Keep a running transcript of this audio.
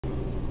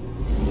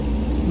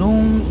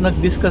Nung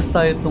nag-discuss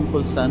tayo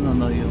tungkol sa ano,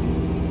 no,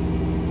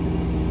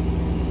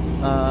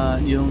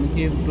 yung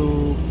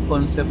Hebrew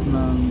concept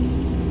ng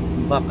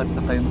back at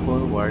saka yung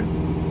forward,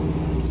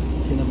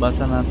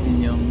 sinabasa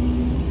natin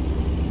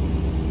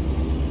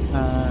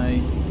ah,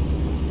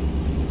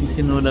 yung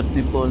sinulat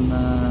ni Paul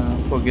na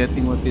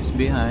forgetting what is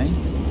behind,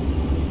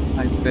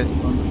 I press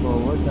on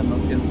forward,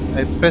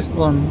 I press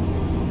on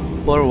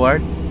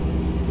forward,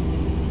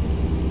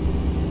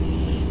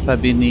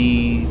 sabi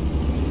ni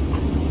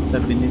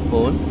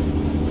Paul.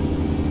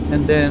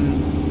 And then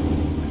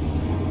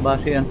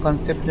base ang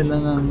concept nila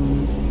ng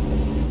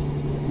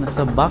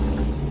nasa back,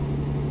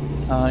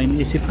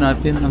 iniisip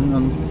natin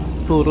ang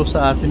turo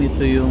sa atin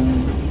ito yung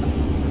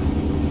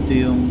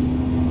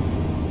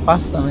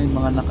past, yung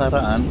mga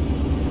nakaraan,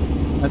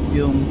 at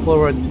yung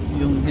forward,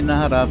 yung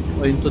hinaharap,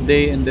 o yung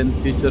today and then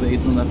future,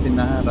 ito na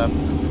sinaharap.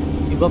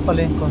 Iba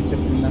pala yung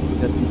concept nila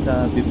pagdating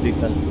sa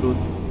biblical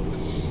truth.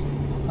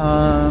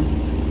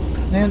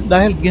 Ngayon,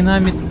 dahil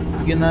ginamit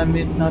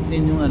natin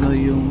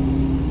yung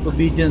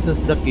obedience as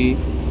the key,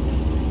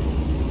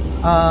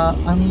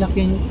 ang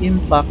laking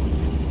impact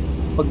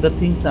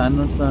pagdating sa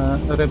sa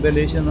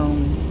revelation ng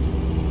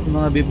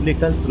mga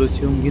biblical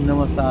truths, yung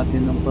ginawa sa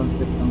atin ng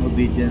concept ng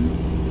obedience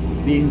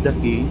being the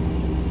key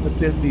that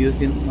will be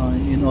used in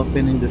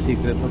opening the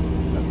secret of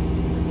God,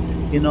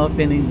 in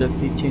opening the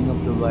teaching of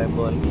the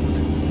Bible.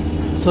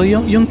 So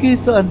yung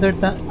key to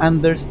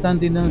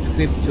understanding ng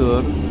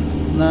scripture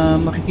na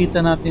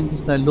makikita natin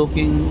sa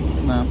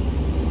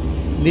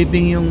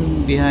leaving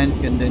yung behind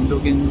and then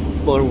looking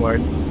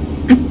forward.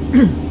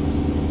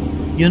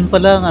 Yun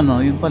pala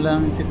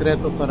ang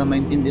sikreto para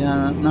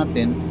maintindihan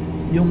natin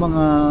yung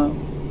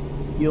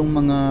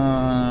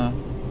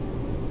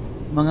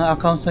mga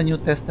accounts sa New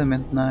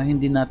Testament na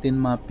hindi natin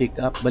ma-pick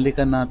up.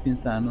 Balikan natin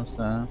sa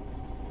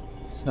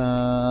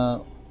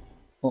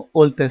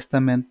Old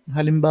Testament.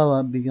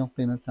 Halimbawa, bigyan ko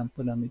kayo ng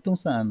sample lang.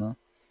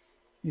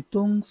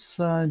 Itong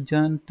sa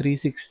John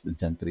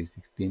 3:16.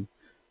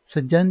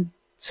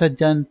 Sa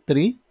John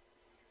 3,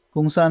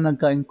 kung saan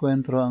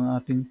nagkaengkwentro ang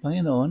ating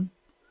Panginoon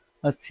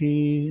at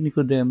si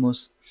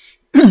Nicodemus.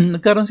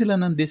 Nagkaroon sila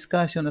ng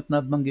discussion at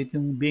nabanggit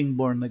yung being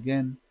born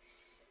again.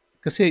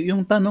 Kasi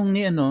yung tanong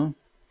ni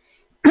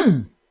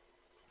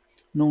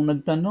nung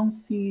nagtanong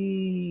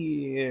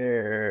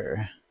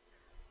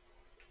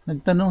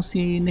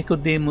si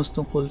Nicodemus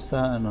tungkol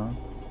sa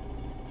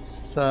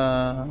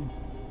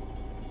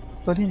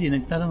actually hindi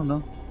nagtanong,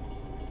 no?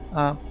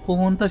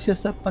 Pumunta siya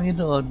sa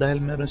Panginoon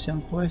dahil meron siyang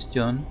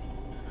question.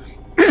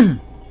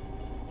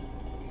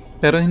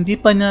 Pero hindi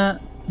pa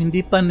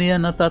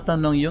niya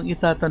natatanong yung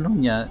itatanong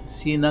niya,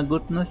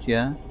 sinagot na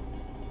siya.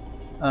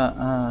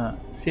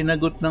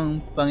 Sinagot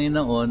ng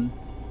Panginoon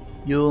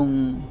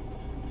yung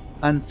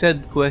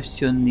unsaid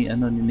question ni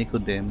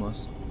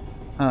Nicodemus.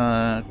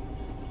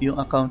 Yung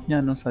account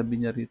niya, no, sabi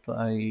niya rito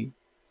ay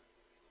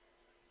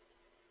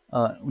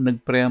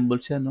nag-preamble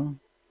siya, no.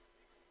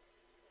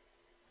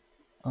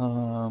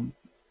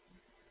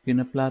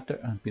 Pinaplatter.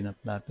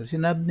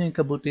 Sinabi niya yung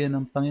kabutihan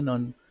ng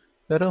Panginoon,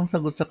 pero ang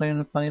sagot sa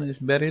kanya ng Panginoon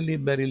is, verily,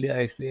 verily,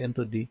 I say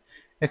unto thee,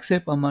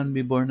 except a man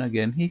be born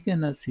again, he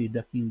cannot see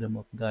the kingdom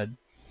of God.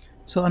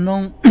 So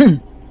anong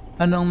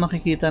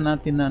makikita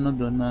natin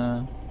doon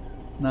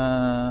na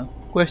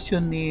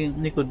question ni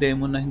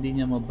Nicodemo na hindi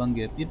niya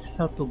mabanggit? It is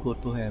how to go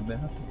to heaven,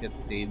 how to get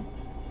saved.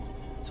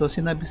 So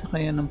sinabi sa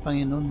kanya ng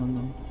Panginoon,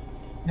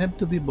 you have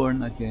to be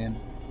born again.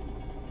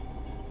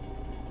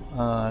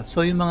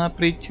 So yung mga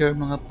preacher,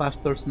 mga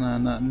pastors na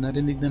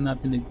narinig na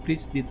natin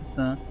nag-preach dito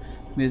sa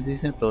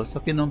message nito, so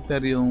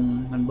kinompare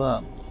yung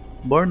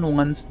born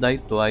once,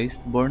 die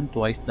twice, born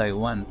twice, die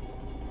once.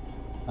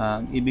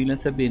 Ibig lang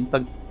sabihin,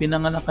 pag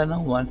pinanganak ka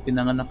ng once,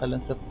 pinanganak ka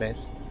lang sa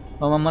flesh,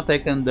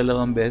 mamamatay ka ng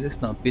 2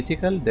 beses, no?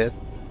 Physical death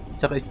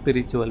at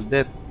spiritual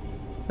death.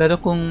 Pero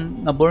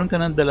kung naborn ka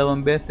ng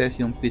 2 beses,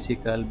 yung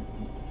physical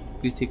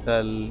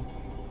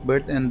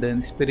birth and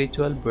then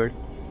spiritual birth,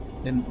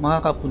 then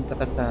makakapunta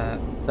ka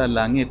sa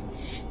langit.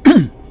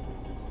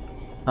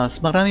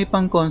 Marami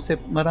pang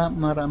concept,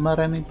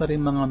 marami pa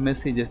rin mga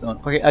messages.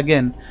 Okay,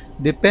 again,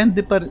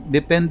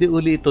 depende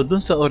uli ito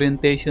dun sa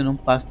orientation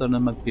ng pastor na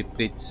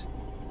magpipreach.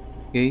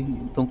 Okay,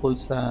 tungkol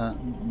sa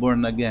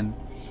born again.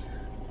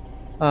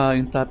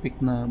 Yung topic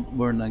na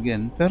born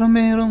again. Pero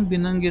mayroong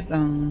binanggit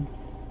ang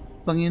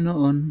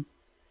Panginoon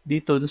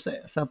dito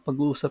sa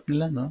pag-uusap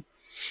nila, no?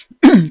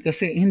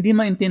 Kasi hindi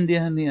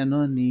maintindihan ni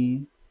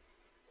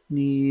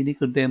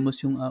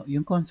Nicodemus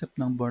yung concept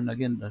ng born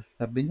again.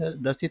 Sabi niya,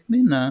 does it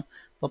mean na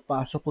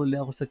papasok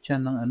ulit ako sa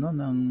tiyan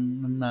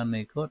ng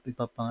nanay ko at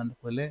ipapanganak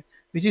ulit?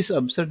 Which is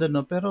absurd,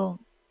 pero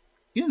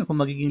yun, kung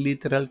magiging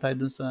literal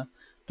tayo dun sa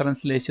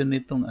translation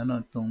nitong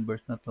itong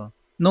verse na to.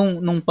 Nung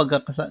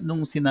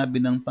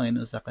sinabi ng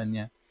Panginoon sa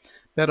kanya.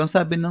 Pero ang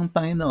sabi ng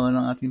Panginoon,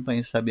 ng ating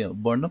Panginoon, sabi,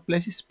 born of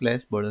flesh is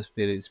flesh, born of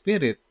spirit is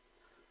spirit.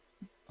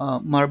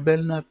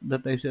 Marvel not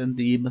that I say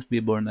unto ye must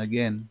be born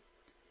again.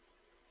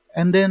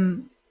 And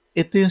then,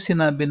 ito yung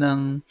sinabi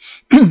ng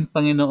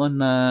Panginoon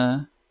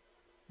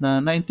na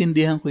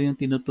naintindihan ko yung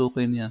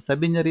tinutukoy niya.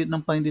 Sabi niya rin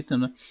ng Panginoon dito,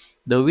 no?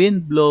 The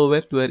wind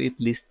bloweth where it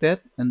listeth,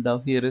 and thou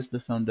hearest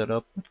the sound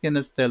thereof, but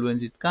cannot tell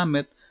whence it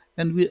cometh,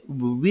 and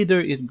whither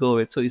it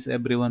goeth. So is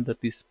everyone that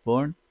is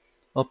born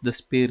of the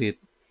Spirit.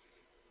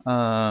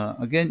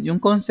 Again,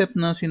 yung concept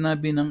na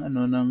sinabi ng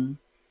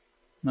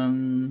ng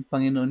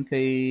Panginoon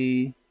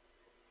kay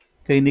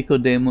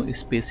Nicodemo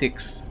is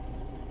physics.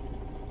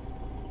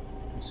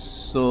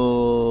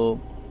 So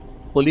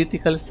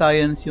political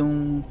science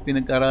yung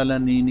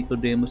pinag-aralan ni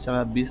Nicodemo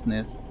sa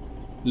business,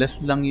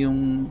 less lang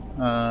yung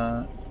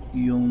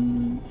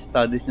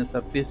studies niya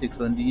sa physics.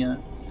 So hindi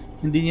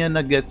niya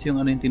na-gets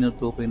yung yung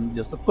tinutukoy ng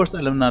Diyos. Of course,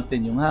 alam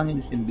natin yung hangin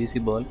is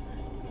invisible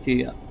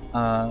kasi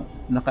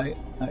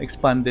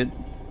naka-expanded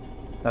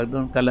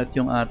kalat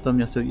yung atom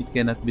niya, so it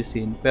cannot be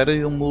seen. Pero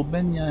yung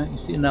movement niya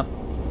is enough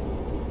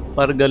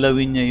para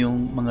galawin niya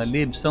yung mga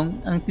leaves. So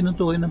ang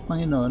tinutukoy ng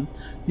Panginoon,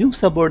 yung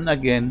sa born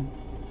again,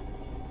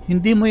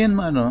 hindi mo yan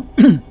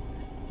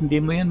hindi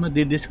mo yan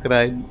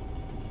ma-describe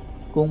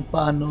kung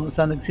paano,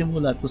 saan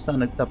nagsimula at kung saan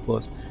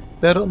nagtapos.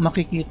 Pero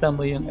makikita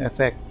mo yung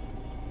effect.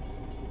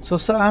 So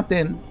sa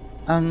atin,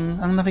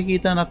 ang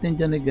nakikita natin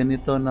dyan ay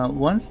ganito, na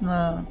once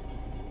na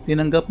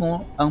tinanggap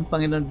mo ang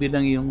Panginoon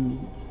bilang yung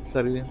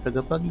sariling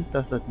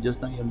tagapagligtas at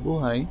Diyos ng iyong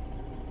buhay,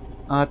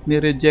 at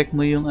ni-reject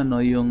mo yung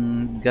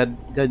yung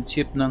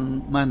godship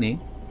ng money,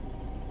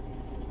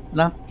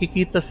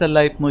 nakikita sa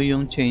life mo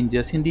yung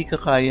changes. Hindi ka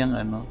kayang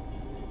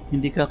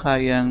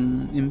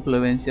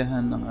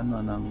impluwensyahan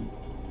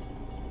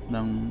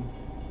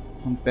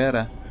ng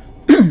pera.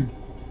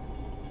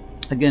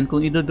 Again,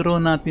 kung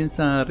idodraw natin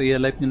sa real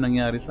life yung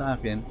nangyari sa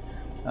akin,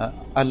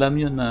 alam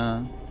nyo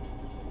na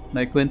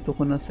naikwento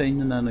ko na sa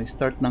inyo na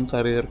start ng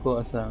career ko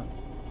as a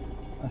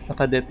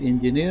cadet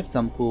engineer,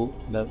 11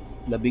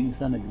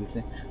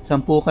 nag-resign.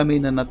 10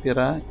 kami na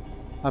natira.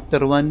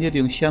 After 1 year,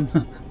 yung siyam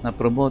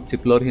na-promote, si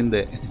Flor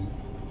hindi.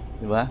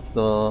 Diba?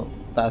 So,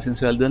 taas yung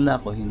sweldo na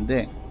ako,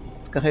 hindi.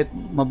 Kahit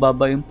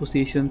mababa yung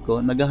position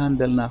ko,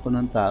 nag-handle na ako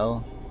ng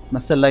tao.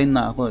 Nasa line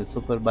na ako,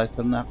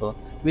 supervisor na ako,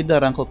 with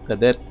the rank of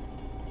cadet.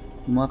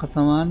 Yung mga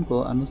kasamahan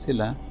ko,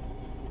 sila?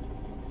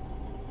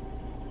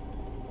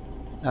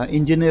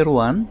 Engineer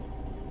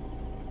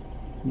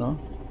 1, no?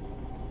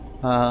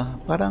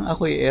 Parang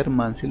ako ay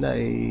airman, sila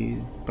ay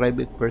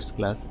private first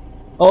class.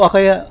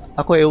 Kaya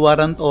ako ay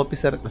warrant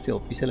officer, kasi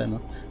official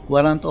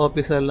warrant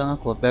officer lang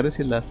ako, pero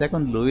sila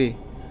second Louis.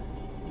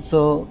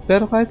 So,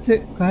 pero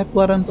kahit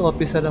warrant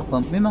officer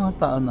ako, may mga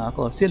tao na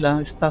ako. Sila,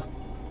 staff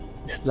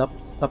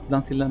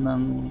lang sila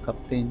ng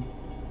captain.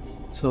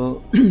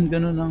 So,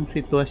 ganun ang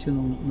sitwasyon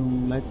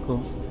nung life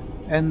ko.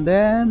 And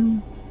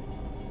then,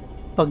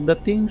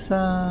 pagdating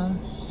sa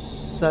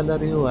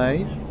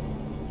salary-wise,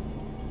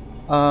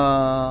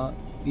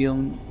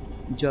 yung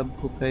job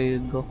ko kay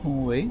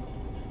Gokong Wei,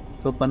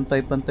 so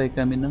pantay-pantay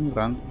kami ng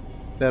rank,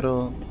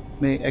 pero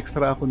may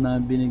extra ako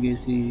na binigay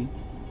si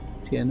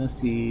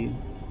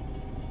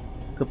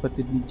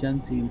kapatid ni John,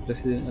 si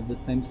president at the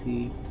time,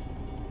 si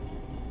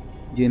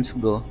James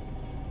Go.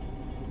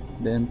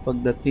 Then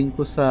pagdating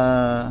ko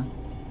sa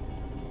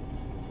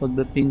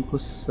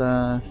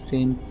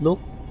St.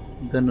 Luke,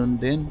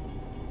 ganun din.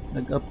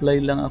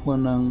 Nag-apply lang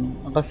ako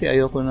kasi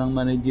ayoko ng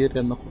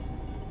managerial,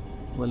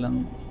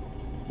 walang,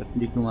 ba't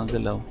hindi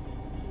gumagalaw?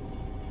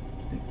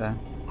 Teka.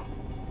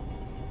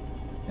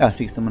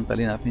 Sige,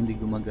 samantalin natin hindi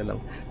gumagalaw.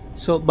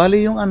 So,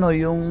 bali yung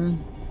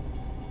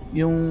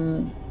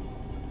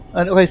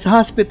okay,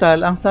 sa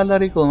hospital, ang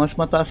salary ko mas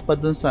mataas pa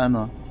dun sa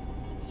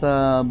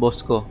sa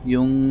boss ko,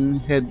 yung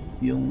head,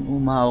 yung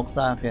umahawak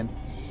sa akin.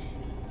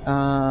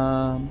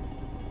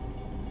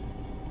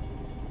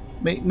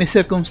 May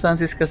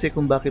circumstances kasi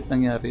kung bakit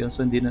nangyari yun,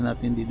 so hindi na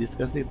natin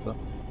di-discuss ito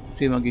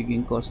kasi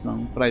magiging cause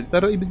ng pride.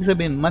 Pero ibig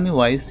sabihin,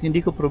 money-wise,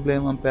 hindi ko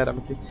problema ang pera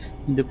kasi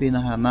hindi ko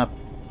hinahanap.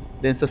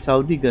 Then sa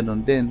Saudi,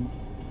 ganun din.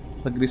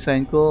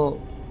 Pag-resign ko,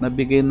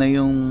 nabigay na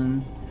yung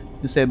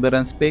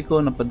severance pay ko,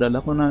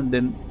 napadala ko na.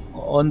 Then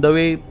on the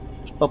way,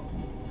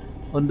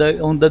 on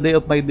the day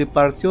of my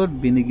departure,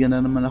 binigyan na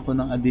naman ako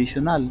ng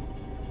additional.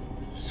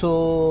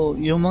 So,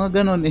 yung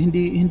mga ganun,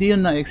 hindi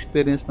yun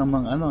na-experience ng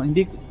mga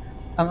hindi,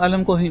 ang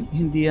alam ko,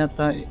 hindi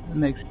yata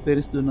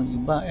na-experience doon ng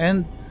iba.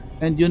 And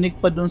unique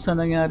pa doon sa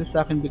nangyari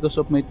sa akin because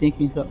of my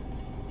thinking sa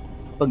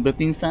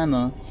pagdating sa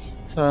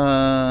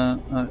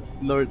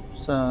Lord,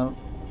 sa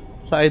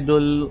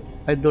idol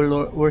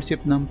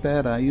worship ng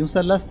pera. Yung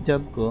sa last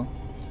job ko,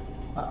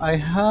 I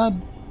have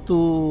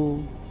to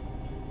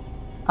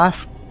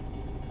ask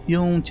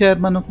yung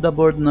chairman of the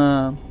board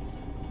na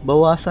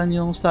bawasan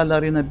yung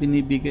salary na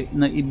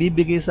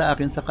ibibigay sa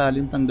akin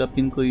sakaling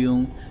tanggapin ko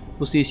yung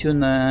position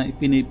na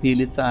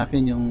ipinipilit sa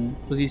akin, yung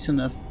position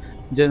as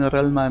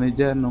general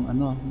manager nung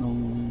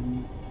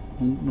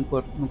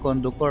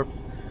Condo Corp.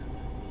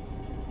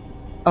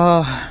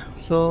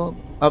 So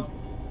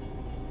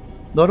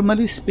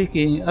normally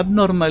speaking,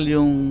 abnormal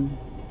yung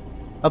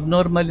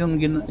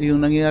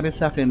nangyayari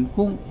sa akin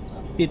kung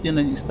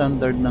titinan yung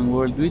standard ng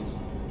world, which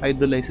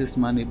idolizes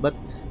money. But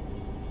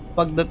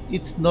pag that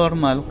it's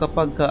normal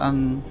kapag ka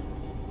ang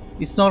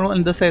It's normal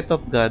in the sight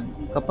of God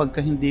kapag ka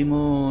hindi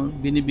mo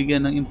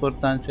binibigyan ng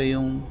importansya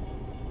yung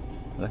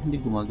hindi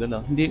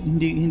gumagalaw.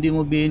 Hindi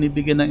mo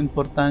binibigyan ng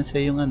importansya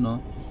yung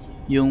ano,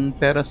 yung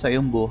pera sa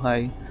iyong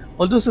buhay.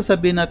 Although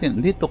sasabihin natin,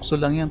 hindi, tukso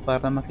lang yan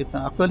para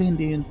makita. Actually,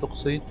 hindi yun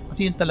tukso.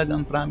 Kasi yun talaga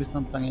ang promise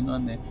ng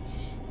Panginoon eh.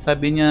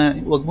 Sabi niya,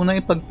 wag mo na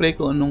ipag-pray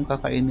kung anong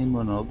kakainin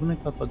mo, no? Wag mo na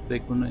ipapag-pray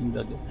kung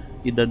anong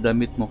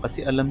idadamit mo.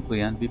 Kasi alam ko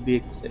yan,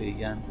 bibigay ko sa iyo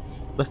yan.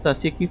 Basta,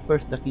 seek ye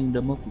first the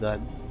kingdom of God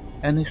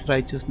and His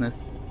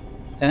righteousness,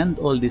 and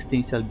all these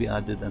things shall be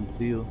added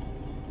unto you.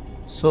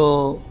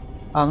 So,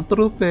 ang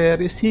true prayer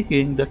is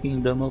seeking the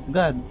kingdom of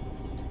God.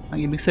 Ang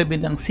ibig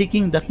sabihin ng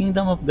seeking the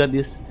kingdom of God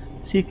is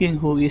seeking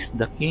who is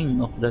the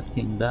king of that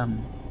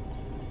kingdom.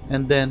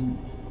 And then,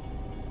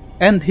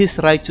 and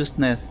His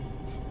righteousness.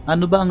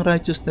 Ano ba ang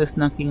righteousness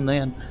ng king na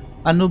yan?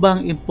 Ano ba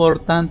ang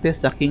importante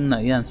sa king na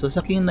yan? So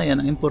sa king na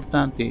yan, ang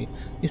importante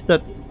is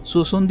that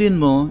susundin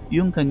mo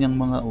yung kanyang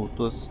mga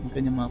utos, yung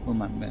kanyang mga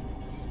commandment.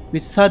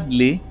 Which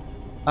sadly,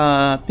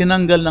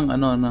 tinanggal ng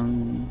ano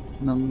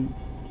ng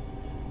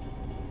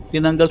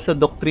tinanggal sa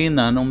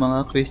doktrina ng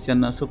mga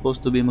Christian na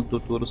supposed to be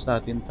magtuturo sa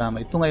atin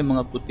tama. Ito nga yung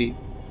mga puti,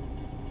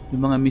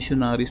 yung mga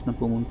missionaries na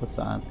pumunta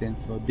sa atin.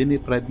 So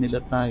diniprive nila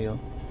tayo.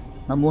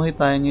 Namuhay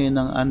tayo ngayon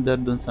ng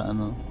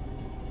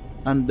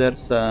under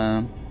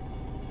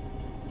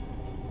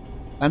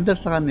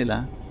sa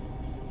kanila.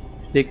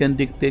 They can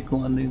dictate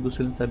kung ano yung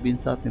gusto nilang sabihin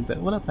sa atin,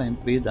 pero wala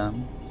tayong freedom.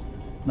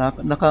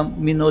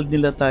 Naka-minold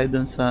nila tayo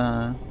dun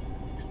sa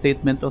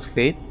statement of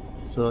faith.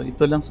 So,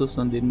 ito lang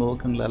susundin mo,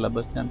 huwag kang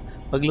lalabas yan.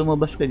 Pag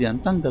lumabas ka dyan,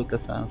 tanggal ka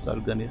sa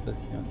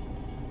organisasyon.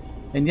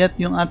 And yet,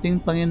 yung ating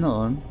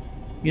Panginoon,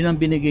 yun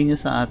ang binigay niya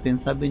sa atin.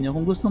 Sabi niya,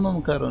 kung gusto mo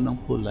magkaroon ng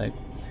full life,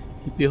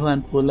 if you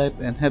want full life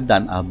and have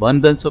done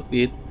abundance of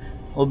it,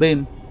 obey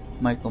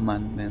my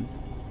commandments.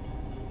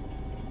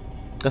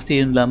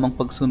 Kasi yun lamang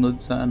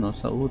pagsunod sa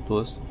sa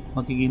utos,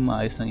 magiging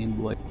maayos ang iyong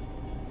buhay.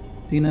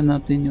 Tingnan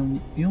natin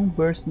yung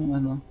verse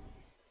ng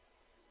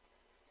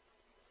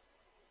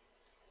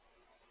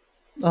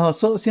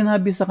so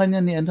sinabi sa kanya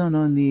ni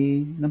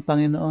ng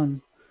Panginoon,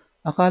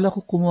 akala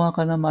ko kumuha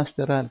ka ng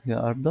masteral,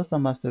 kaya are thou a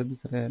master of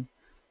Israel.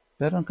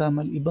 Pero ang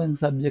kamali, ibang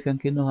subject ang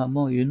kinuha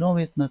mo. You know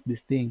it not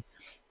this thing.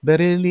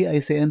 Verily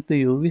I say unto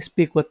you, we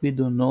speak what we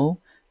do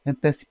know, and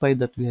testify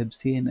that we have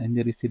seen, and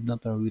you receive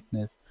not our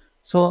witness.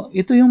 So,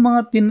 ito yung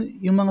mga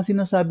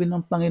sinasabi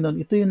ng Panginoon,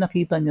 ito yung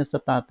nakita niya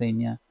sa tatay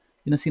niya.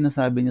 Yun ang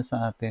sinasabi niya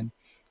sa atin.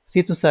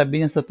 Kasi ito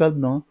sabi niya sa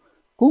 12, no?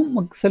 Kung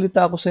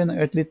magsalita ako sa iyo ng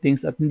earthly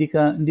things at hindi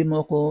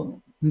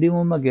mo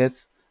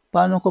magets,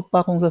 paano ko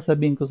pa kung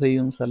sasabihin ko sa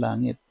iyo yung sa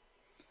langit?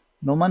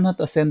 No man hath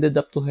ascended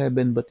up to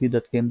heaven, but he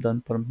that came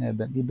down from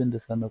heaven, even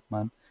the Son of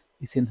Man,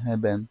 is in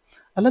heaven.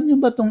 Alam niyo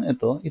ba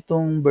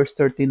itong verse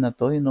 13 na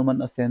to, yung no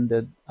man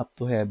ascended up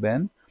to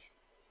heaven,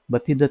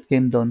 but he that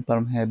came down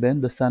from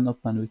heaven, the Son of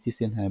Man which is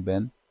in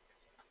heaven.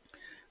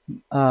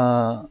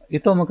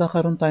 Ito,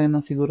 magkakaroon tayo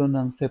siguro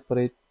ng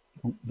separate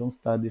long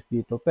studies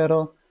dito.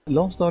 Pero,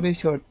 long story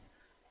short,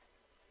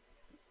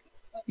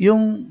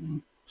 yung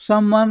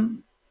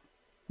someone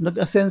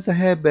nag-ascend sa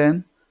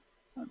heaven,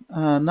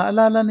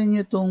 naalala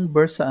ninyo itong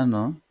verse sa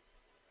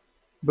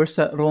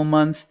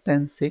Romans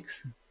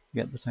 10:6.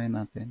 Sige, basahin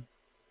natin.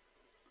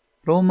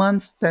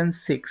 Romans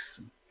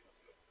 10:6.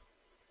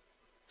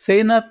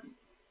 Say not,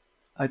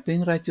 ito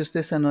yung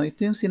righteousness, ito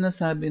yung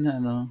sinasabi na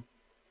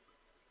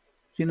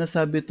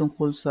sinasabi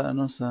tungkol sa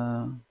na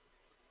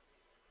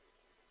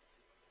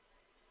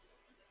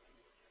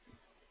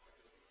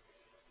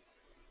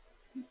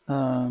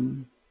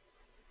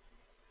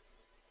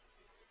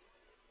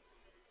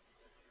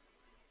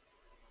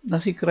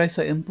si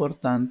Christ ay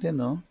importante,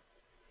 no?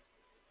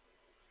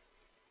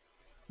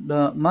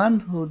 The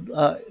manhood,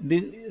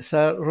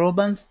 sa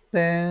Romans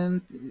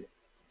 10,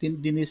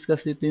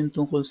 diniscuss dito yung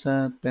tungkol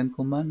sa 10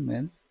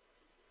 Commandments.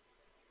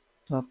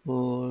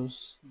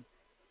 Tapos,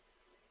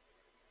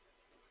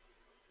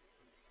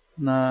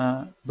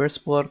 na verse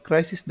 4,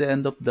 Christ is the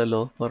end of the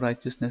law for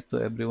righteousness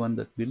to everyone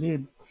that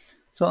believe.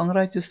 So, ang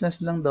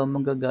righteousness lang daw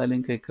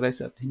manggagaling kay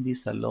Christ at hindi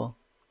sa law.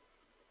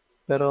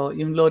 Pero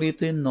yung law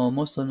rito yung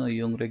nomos,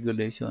 yung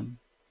regulation.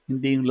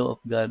 Hindi yung law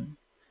of God.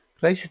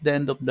 Christ is the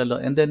end of the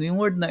law. And then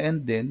yung word na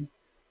end din,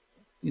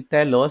 yung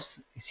telos,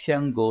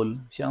 siyang goal,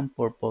 siyang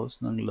purpose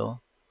ng law.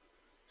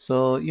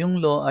 So, yung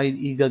law ay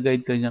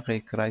i-guide ka niya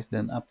kay Christ.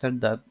 Then after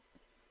that,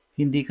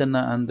 hindi ka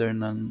na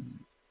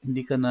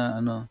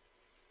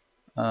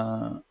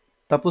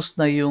tapos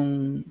na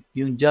yung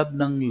job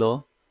ng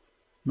law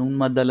nung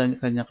madala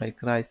ka niya kay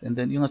Christ. And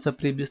then yung sa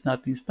previous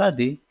nating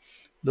study,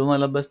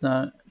 lumalabas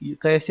na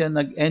kaya siya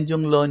nag-end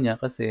yung law niya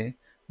kasi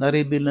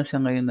na-reveal na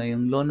siya ngayon na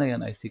yung law na yan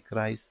ay si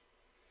Christ.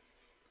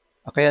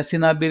 Kaya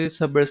sinabi rin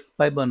sa verse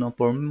 5,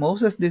 for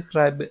Moses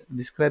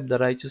described the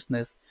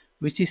righteousness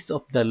which is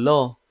of the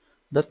law,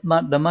 that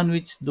the man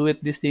which doeth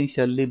these things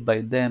shall live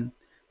by them.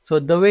 So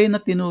the way na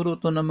tinuro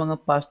to ng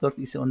mga pastors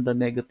is on the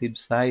negative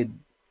side.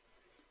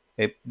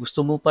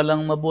 Gusto mo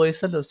palang mabuhay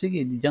sa law,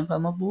 sige, diyan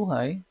ka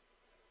mabuhay,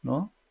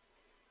 no?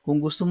 Kung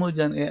gusto mo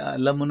diyan,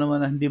 alam mo naman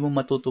na hindi mo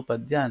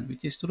matutupad yan,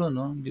 which is true,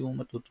 no? Hindi mo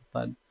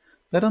matutupad.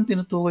 Pero ang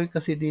tinutukoy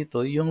kasi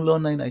dito, yung law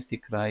na yun ay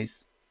si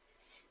Christ.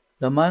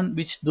 The man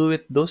which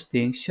doeth those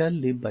things shall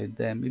live by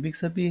them. Ibig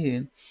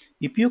sabihin,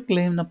 if you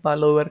claim na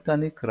follower ka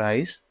ni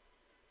Christ,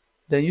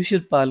 then you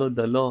should follow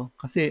the law.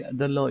 Kasi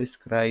the law is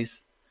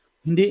Christ.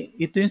 Hindi,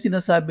 ito yung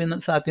sinasabi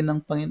sa atin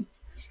ng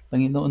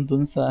Panginoon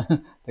dun sa,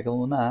 teka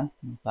muna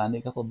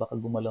panic ako, baka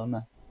gumalaw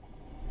na.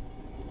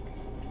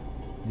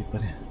 Hindi pa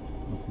rin.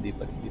 Hindi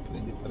pa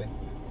rin.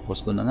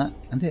 Post ko na nga.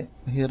 Hindi,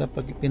 mahirap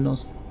pag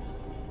ipinost.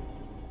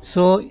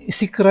 So,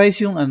 si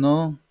Christ yung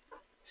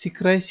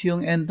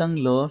end ng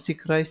law, si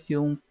Christ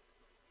yung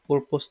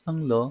purpose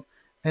ng law,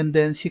 and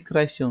then si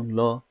Christ yung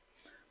law.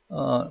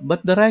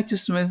 But the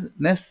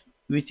righteousness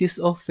which is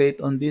of faith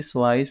on this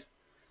wise,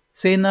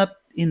 say not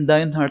in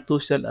thine heart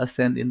who shall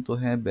ascend into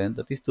heaven,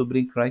 that is to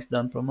bring Christ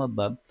down from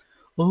above,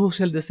 or who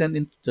shall descend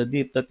into the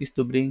deep, that is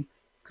to bring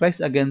Christ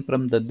again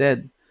from the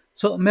dead.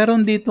 So,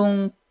 meron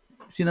ditong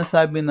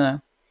sinasabi na,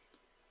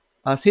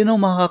 sino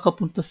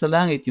makakapunta sa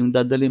langit? Yung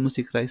dadali mo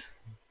si Christ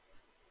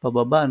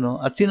pababa, no?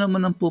 At sino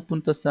man ang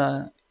pupunta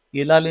sa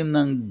ilalim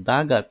ng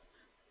dagat?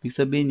 Ibig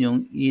sabihin yung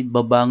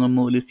ibabangon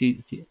mo ulit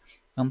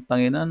ang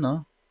Panginoon,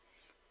 no?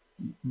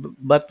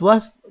 But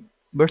was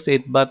verse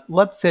 8, but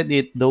what said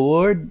it? The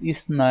word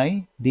is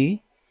nigh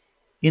thee,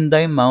 in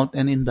thy mouth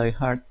and in thy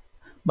heart.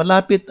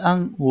 Malapit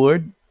ang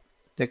word.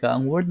 Teka,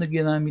 ang word na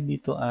ginamit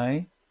dito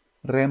ay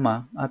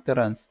rema,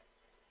 utterance.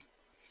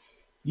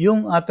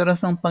 Yung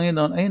utterance ng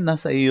Panginoon ay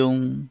nasa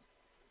iyong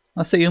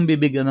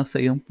bibig at nasa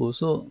iyong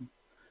puso.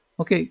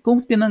 Okay, kung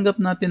tinanggap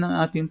natin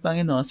ang ating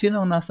Panginoon, sino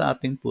ang nasa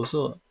ating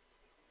puso?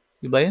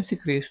 Diba yan si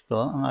Kristo,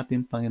 ang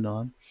ating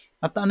Panginoon?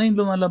 At ano yung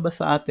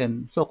lumalabas sa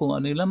atin? So kung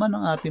ano yung laman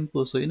ng ating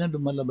puso, yun ang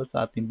lumalabas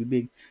sa ating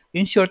bibig.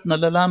 In short,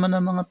 nalalaman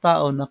ng mga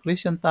tao na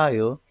Christian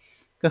tayo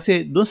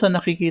kasi doon sa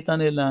nakikita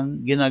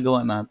nilang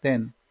ginagawa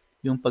natin,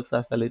 yung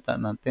pagsasalita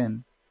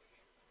natin.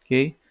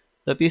 Okay?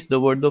 That is the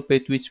word of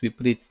faith which we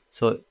preach.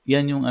 So,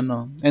 yan yung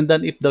ano. And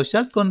then, if thou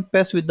shalt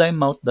confess with thy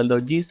mouth the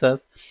Lord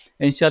Jesus,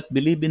 and shalt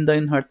believe in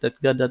thine heart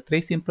that God hath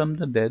raised him from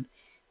the dead,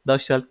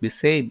 thou shalt be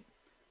saved.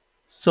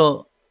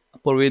 So,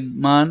 for with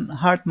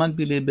heart man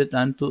believeth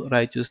unto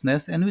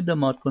righteousness, and with the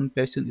mouth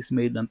confession is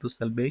made unto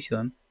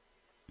salvation.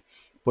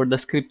 For the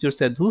scripture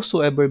said,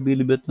 whosoever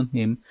believeth on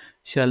him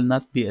shall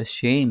not be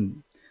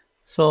ashamed.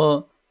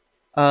 So,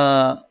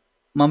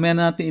 mamaya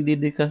natin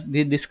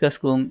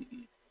i-discuss kung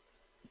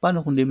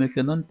paano kung di mo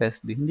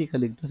kinonfess, hindi ka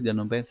ligtas,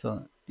 ganun ba?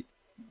 So,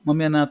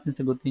 mamaya natin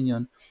sagutin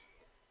yon.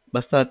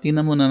 Basta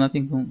tingnan muna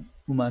natin kung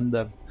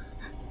umaandar.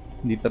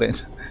 Hindi pa rin.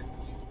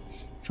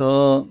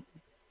 So,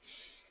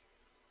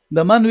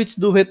 the man which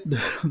doeth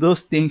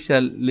those things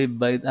shall live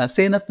by it.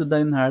 Say not to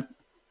thine heart,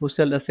 who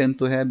shall ascend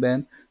to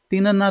heaven.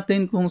 Tingnan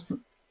natin kung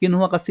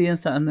kinuha kasi yan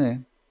sa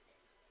ano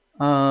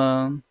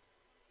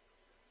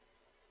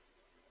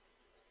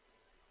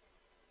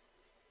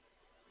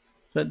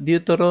sa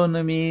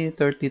Deuteronomy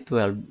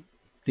 30:12.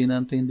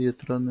 Tingnan natin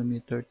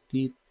Deuteronomy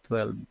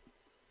 30:12.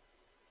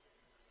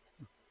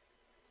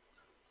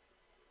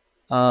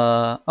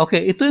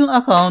 Okay, ito yung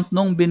account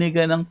nung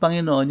binigay ng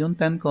Panginoon yung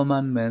 10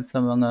 Commandments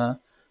sa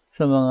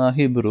mga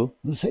Hebrew,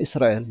 sa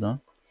Israel,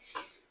 no?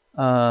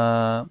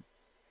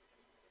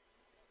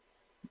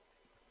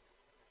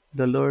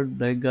 The Lord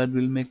thy God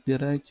will make thee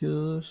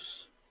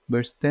righteous.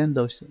 Verse 10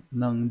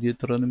 ng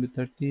Deuteronomy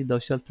 30, thou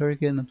shalt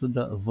hearken unto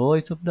the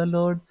voice of the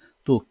Lord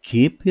to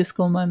keep His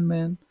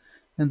commandment.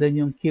 And then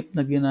yung keep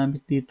na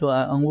ginamit dito,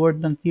 ang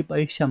word ng keep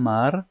ay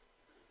shamar,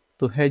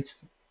 to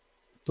hedge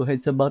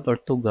about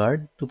or to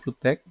guard, to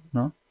protect,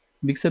 no?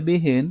 Ibig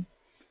sabihin,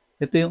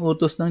 ito yung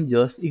utos ng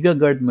Diyos,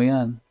 i-guard mo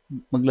yan.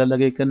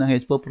 Maglalagay ka ng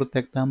hedge,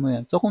 poprotektahan mo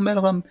yan. So kung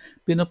meron kang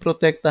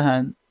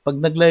pinoprotektahan, pag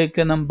naglagay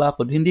ka ng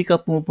bakod, hindi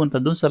ka pumupunta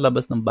dun sa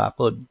labas ng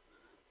bakod.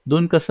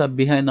 Doon ka sa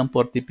behind ng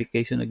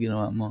fortification na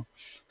ginawa mo.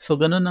 So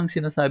ganun ang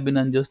sinasabi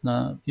ng Diyos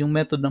na yung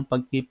method ng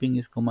pag-keeping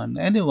His command.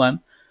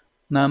 Anyone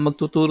na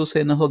magtuturo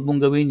sa'yo na huwag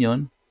mong gawin yon,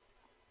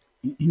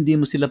 hindi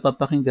mo sila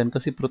papakinggan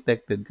kasi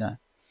protected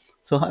ka.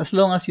 So as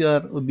long as you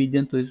are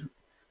obedient to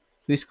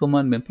His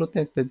commandment,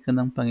 protected ka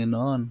ng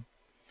Panginoon.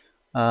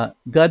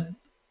 God,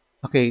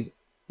 okay,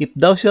 if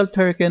thou shalt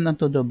hearken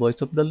unto the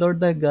voice of the Lord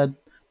thy God,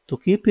 to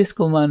keep His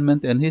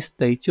commandment and His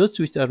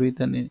statutes which are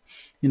written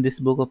in this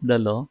book of the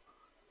law,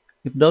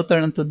 if thou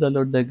turn unto the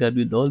Lord thy God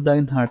with all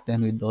thine heart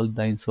and with all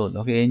thine soul.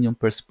 Okay, yun yung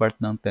first part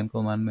ng 10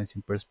 Commandments,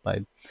 yung first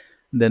 5.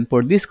 Then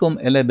for this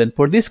 11,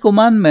 for this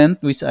commandment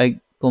which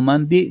I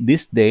command thee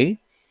this day,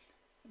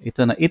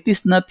 ito na, it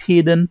is not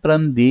hidden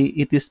from thee,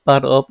 it is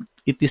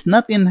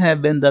not in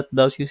heaven that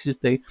thou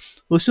shouldst say,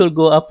 who shall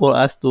go up for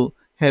us to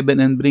heaven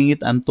and bring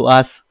it unto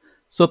us.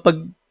 So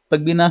pag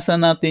binasa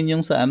natin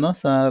yung sa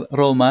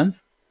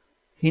Romans,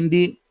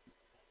 hindi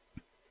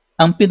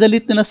ang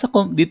pinalit nila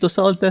dito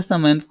sa Old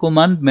Testament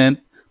commandment,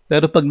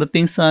 pero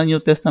pagdating sa New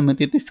Testament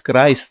it is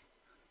Christ,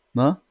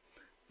 no?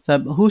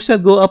 Sabi, who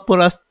shall go up for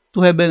us to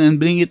heaven and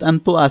bring it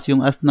unto us,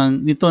 yung as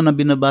ng nito na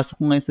binabasa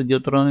ko ngayon sa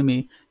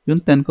Deuteronomy, yung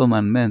 10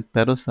 commandment.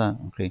 Pero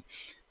okay,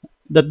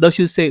 that thou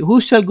should say, who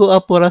shall go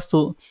up for us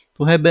to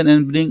to heaven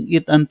and bring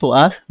it unto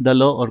us, the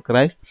law or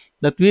Christ,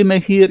 that we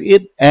may hear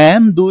it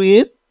and do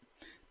it.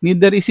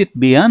 Neither is it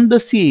beyond the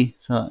sea.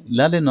 So,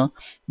 ilalim, no?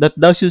 That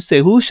thou should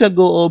say, who shall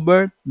go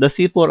over the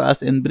sea for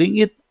us and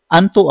bring it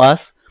unto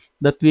us,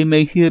 that we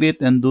may hear it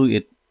and do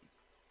it.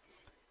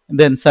 And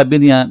then, sabi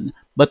niya,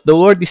 but the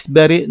word is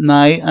very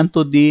nigh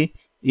unto thee,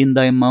 in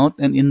thy mouth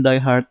and in thy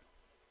heart,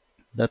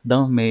 that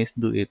thou mayest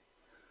do it.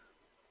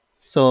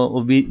 So,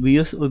 we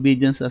use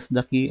obedience as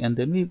the key, and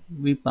then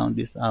we found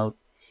this out.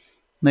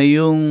 Na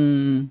yung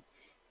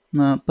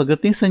na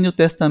pagdating sa New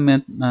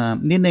Testament na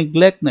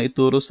ni-neglect na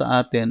ituro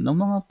sa atin ng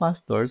mga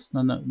pastors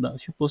na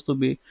supposed to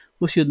be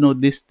who should know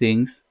these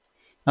things.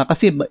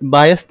 Kasi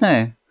bias na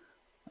eh.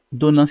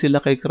 Doon lang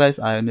sila kay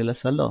Christ, ayaw nila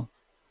sa law.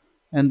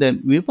 And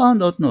then we found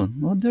out no,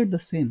 they're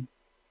the same.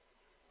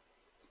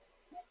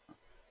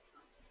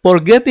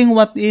 Forgetting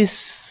what is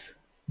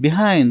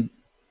behind,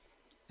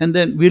 and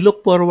then we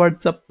look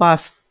forward sa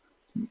past.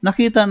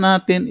 Nakita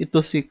natin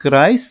ito si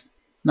Christ,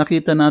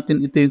 nakita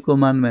natin ito yung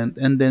commandment,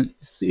 and then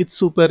it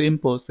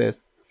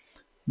superimposes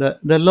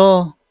the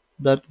law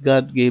that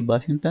God gave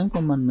us, yung Ten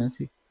Commandments,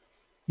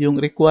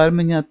 yung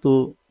requirement niya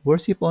to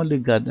worship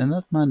only God and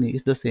not money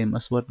is the same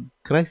as what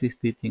Christ is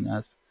teaching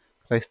us.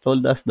 Christ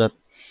told us that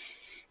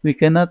we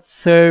cannot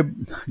serve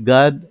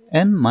God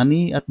and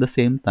money at the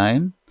same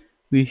time.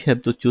 We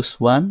have to choose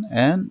one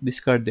and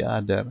discard the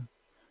other.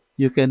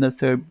 You cannot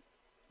serve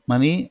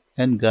money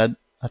and God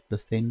at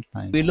the same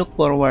time. We look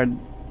forward,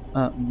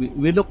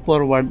 we look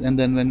forward, and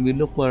then when we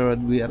look forward,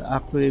 we are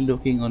actually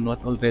looking on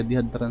what already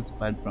had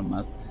transpired from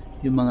us,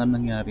 yung mga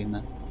nangyari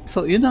na.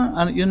 So, yun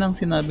ang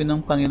sinabi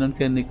ng Panginoon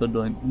kay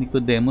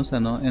Nicodemus,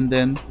 ano, and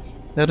then,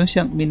 meron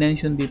siyang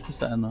minention dito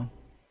sa,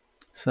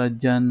 sa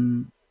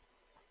John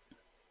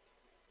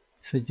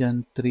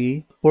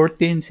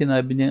 3:14,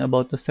 sinabi niya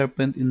about the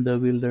serpent in the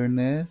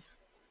wilderness,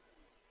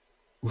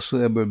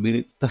 whosoever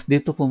believe. Tapos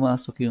dito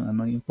pumasok yung,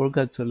 yung for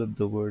God so loved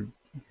the world.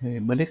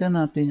 Okay, balikan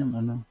natin yung,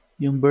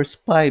 yung verse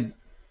 5.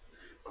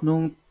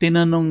 Nung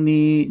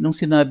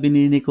sinabi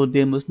ni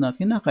Nicodemus na,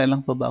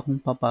 kinakailang pa ba akong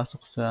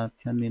papasok sa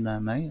tiyan ni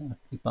nanay at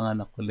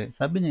ipanganak ulit?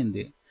 Sabi niya,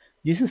 hindi.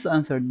 Jesus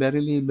answered,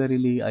 verily,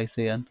 verily, I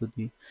say unto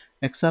thee,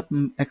 except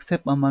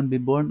a man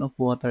be born of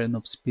water and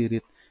of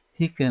spirit,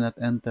 he cannot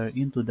enter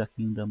into the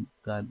kingdom of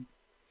God.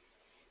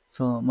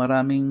 So,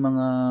 maraming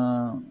mga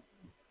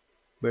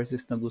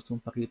verses na gustong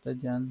pakita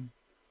dyan.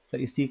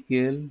 Sa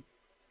Ezekiel,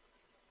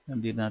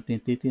 hindi natin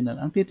titinan.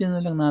 Ang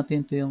titinan lang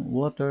natin ito yung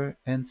water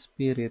and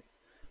spirit.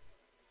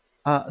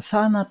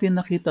 Saan natin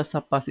nakita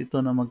sa past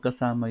ito na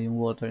magkasama yung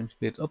water and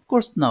spirit? Of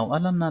course now,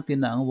 alam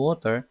natin na ang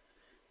water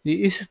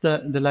is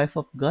the life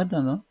of God,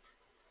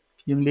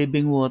 yung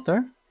living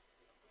water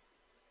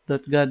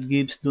that God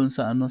gives dun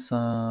sa sa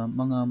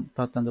mga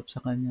tatanggap sa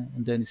Kanya.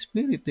 And then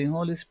Spirit, yung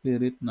Holy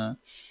Spirit na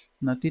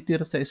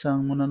natitira sa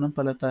isang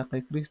mananampalataya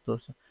kay Kristo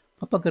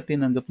kapag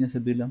tinanggap niya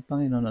sa bilang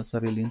Panginoon at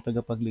sariling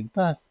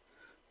tagapagligtas.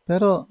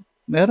 Pero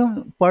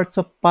merong parts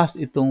of past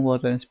itong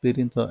water and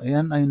spirit to.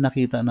 Ayan ay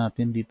nakita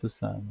natin dito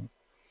sa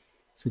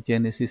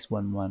Genesis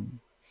 1:1.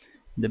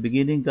 In the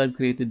beginning, God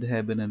created the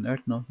heaven and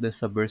earth, no?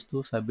 There's sa verse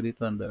 2, sabi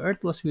rito, and the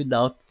earth was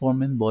without form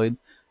and void,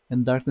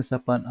 and darkness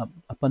upon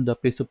the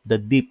face of the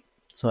deep.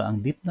 So,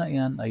 ang deep na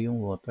yan ay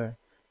yung water.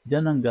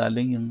 Diyan ang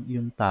galing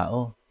yung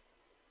tao,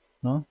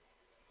 no?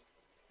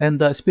 And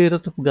the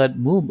Spirit of God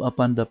moved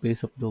upon the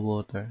face of the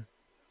water.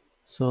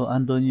 So,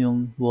 andun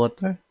yung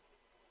water.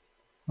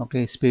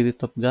 Okay,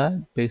 Spirit of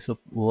God, face of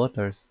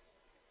waters.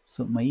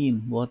 So,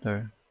 main,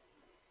 water.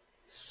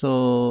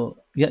 So,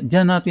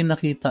 diyan natin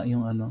nakita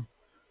yung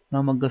na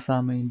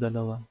magkasama yung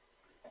dalawa.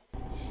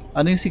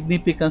 Ano yung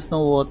significance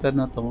ng water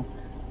na to?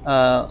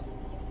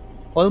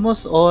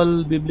 Almost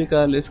all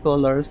biblical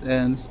scholars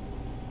and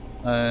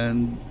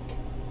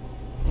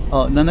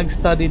na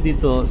nag-study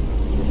dito,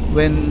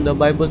 when the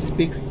Bible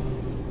speaks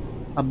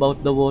about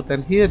the water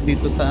here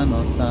dito sa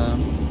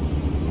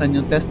sa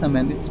New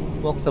Testament, it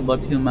talks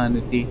about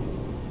humanity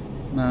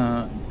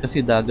na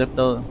kasi dagat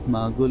to,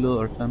 magulo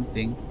or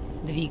something.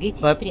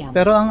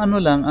 Pero ang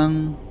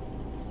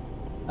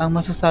ang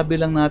masasabi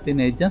lang natin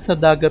diyan sa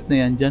dagat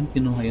na yan, diyan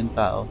kinuha yung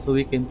tao. So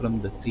we came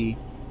from the sea.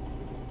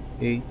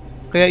 Okay?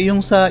 Kaya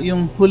yung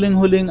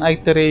huling-huling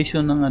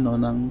iteration ng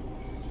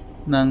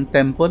ng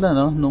temple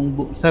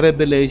sa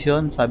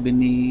Revelation, sabi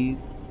ni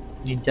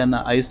John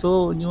na I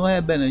saw new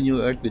heaven and new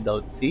earth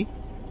without sea.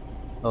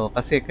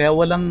 Kasi kaya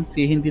walang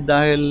sea, hindi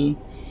dahil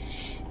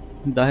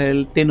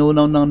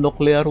tinunaw ng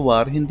nuclear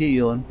war, hindi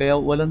yon. Kaya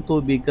walang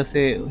tubig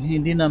kasi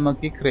hindi na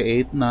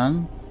mag-create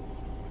ng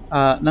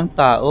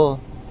tao.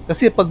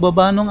 Kasi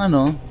pagbaba nung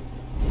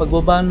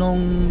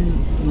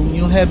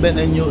new heaven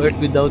and new earth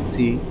without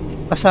sea,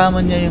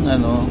 kasama niya yung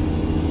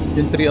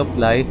yung tree of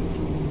life.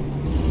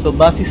 So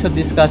base sa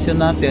discussion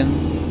natin,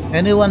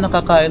 anyone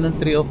nakakain ng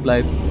tree of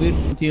life will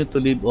continue to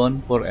live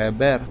on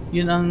forever.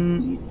 Yun ang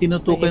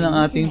tinutukoy ng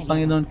ating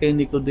Panginoon kay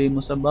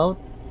Nicodemus about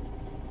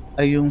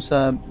ay yung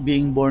sa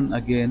being born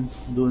again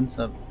doon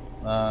sa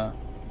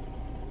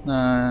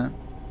na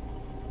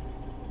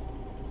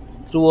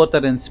through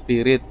water and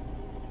spirit.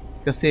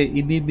 Kasi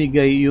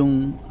ibibigay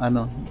yung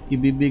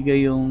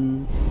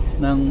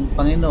ng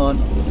Panginoon,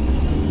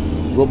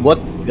 both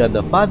God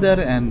the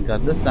Father and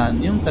God the Son,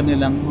 yung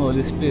kanilang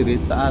Holy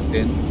Spirit sa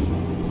atin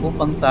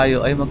upang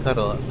tayo ay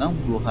magkaroon ng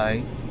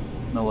buhay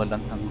na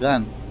walang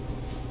hanggan.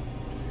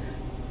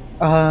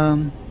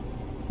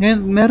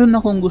 Ngayon, meron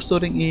akong gusto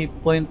ring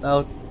i-point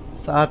out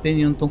sa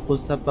atin yung tungkol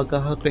sa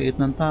pagkaka-create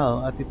ng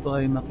tao, at ito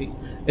ay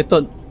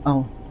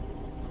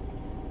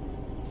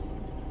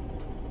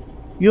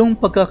yung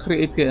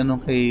pagka-create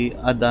kay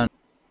Adan.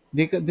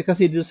 Di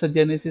kasi dito sa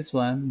Genesis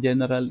 1,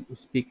 general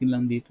speaking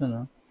lang dito,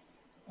 no?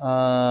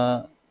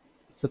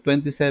 Sa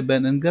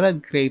 27, and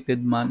God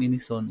created man in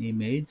His own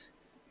image.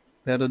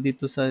 Pero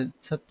dito sa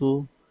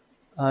 2,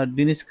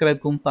 dinescribe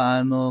kung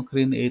paano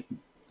create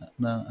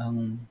na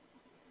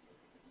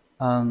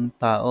ang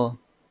tao.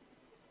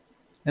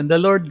 And the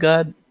Lord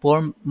God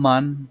formed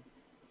man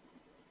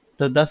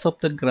the dust of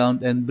the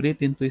ground and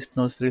breathed into his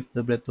nostrils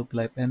the breath of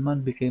life, and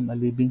man became a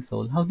living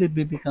soul. How did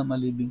we become a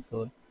living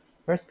soul?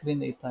 First,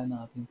 create tayo ng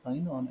ating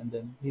Panginoon, and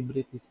then He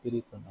breathed His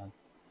Spirit on us.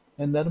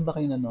 And meron ba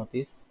kayo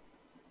na-notice?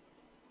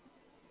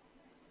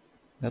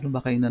 Meron ba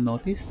kayo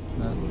na-notice?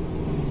 Na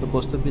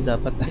supposed to be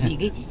dapat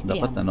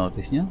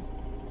na-notice nyo?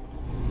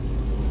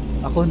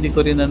 Ako hindi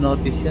ko rin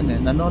na-notice yan eh.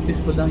 Na-notice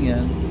ko lang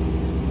yan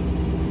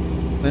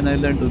when I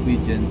learned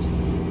obedience.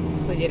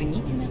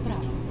 Поверните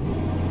направо.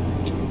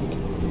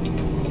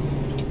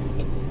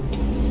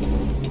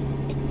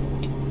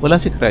 Wala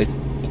si Christ.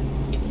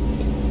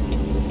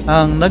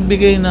 Ang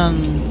nagbigay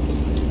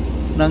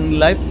ng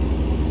life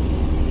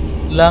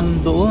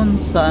lang doon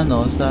sa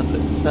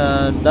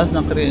dust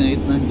ng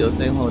create ng Diyos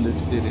ay yung Holy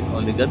Spirit.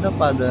 Only God the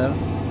Father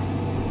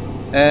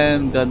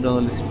and God the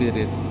Holy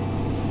Spirit.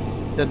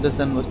 God the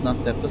Son was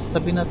not there. So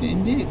sabi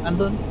natin, hindi,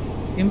 andun,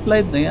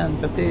 implied na yan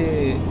kasi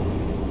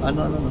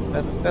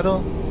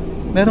pero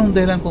merong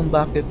dahilan kung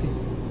bakit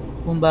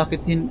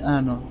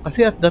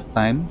kasi at that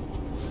time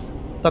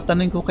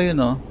tatanungin ko kayo,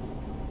 no,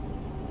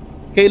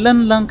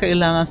 kailan lang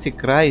kailangan si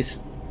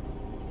Christ?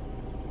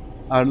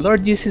 Our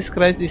Lord Jesus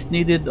Christ is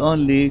needed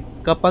only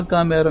kapag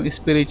merong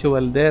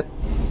spiritual death.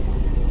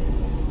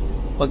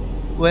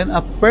 When a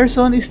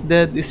person is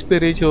dead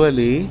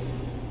spiritually,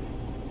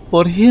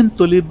 for him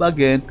to live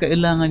again,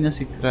 kailangan niya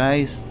si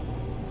Christ.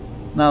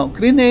 Now,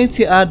 create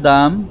si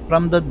Adam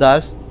from the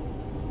dust.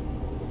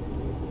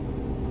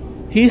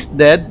 He is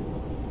dead,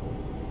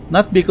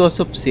 not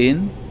because of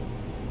sin,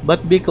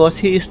 but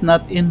because he is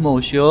not in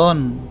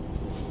motion.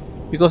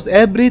 Because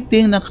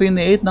everything na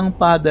create ng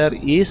Father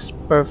is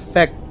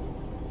perfect,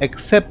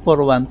 except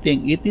for one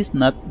thing, it is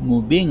not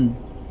moving.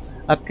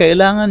 At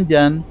kailangan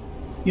dyan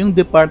yung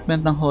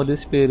department ng Holy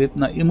Spirit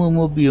na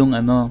imumove yung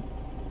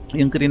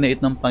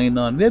create ng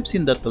Panginoon. We have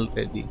seen that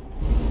already.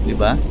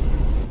 Diba?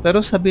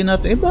 Pero sabi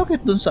natin,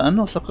 bakit dun sa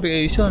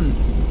creation?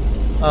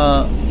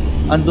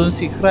 Andun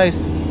si Christ.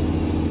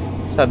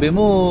 Sabi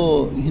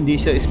mo, hindi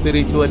siya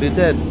spiritually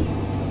dead.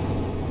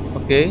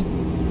 Okay,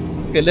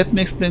 let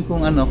me explain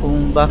kung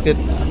bakit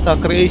sa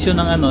creation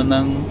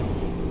ng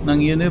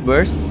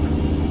universe.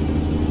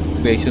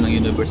 Creation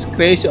ng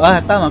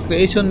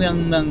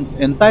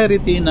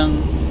entirety ng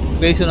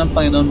creation ng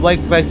Panginoon, why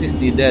Christ is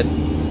needed.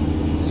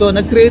 So,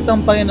 nag-create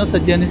ang Panginoon sa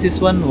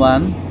Genesis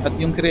 1:1 at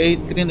yung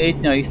create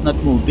niya is not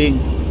moving.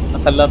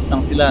 Nakalap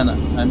lang sila.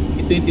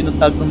 Ito yung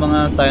tinatawag ng mga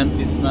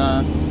scientists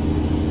na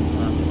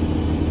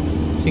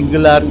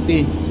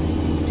singularity.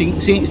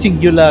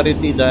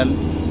 Singularity dahil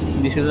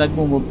hindi sila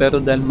nag-move, pero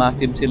dahil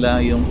massive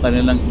sila, yung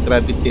kanilang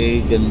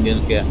gravity,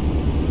 ganun, kaya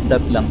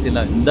that lang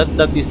sila.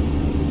 That is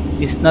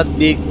not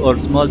big or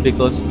small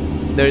because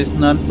there is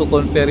none to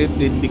compare it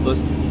with,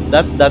 because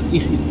that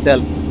is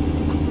itself.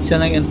 Siya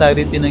ng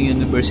entirety ng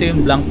universe. Siya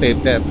yung blank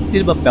paper.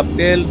 Hindi ba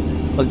papel?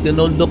 Pag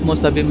tinuldok mo,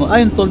 sabi mo,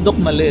 yung tuldok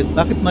maliit.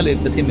 Bakit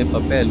maliit? Kasi may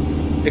papel.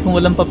 Kung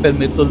walang papel,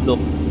 may tuldok.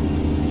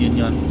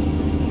 Yun.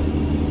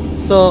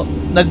 So,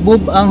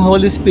 nag-move ang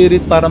Holy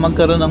Spirit para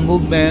magkaroon ng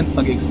movement,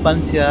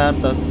 mag-expand siya,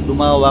 tapos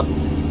lumawak,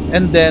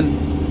 and then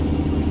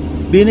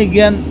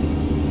binigyan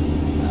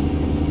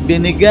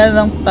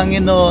ng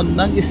Panginoon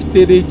ng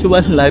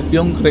spiritual life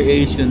yung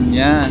creation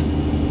niya.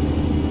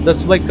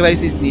 That's why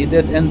Christ is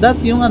needed. And that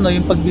yung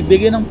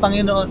pagbibigay ng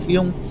Panginoon,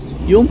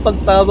 yung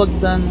pagtawag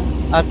ng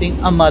ating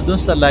Ama dun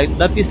sa light,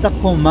 that is a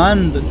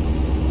command.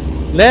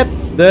 Let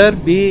there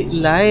be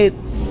light.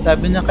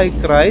 Sabi niya kay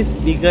Christ,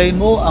 bigay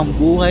mo ang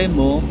buhay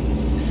mo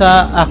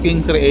sa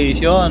aking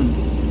creation.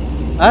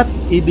 At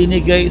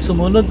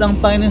sumunod ang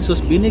Panginoon Jesus,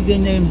 binigay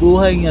niya yung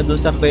buhay niya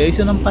doon sa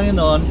creation ng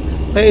Panginoon.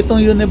 Kaya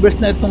itong universe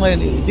na ito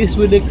ngayon, this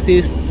will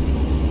exist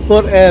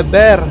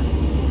forever.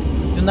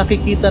 Yung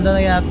nakikita na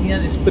natin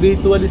yan,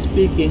 spiritually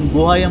speaking,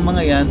 buhay ang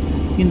mga yan,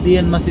 hindi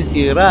yan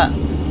masisira.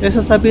 Kaya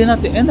sasabihin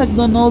natin,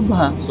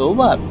 nagno-nova. So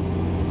what?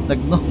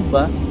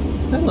 Nagno-nova?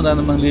 Pero na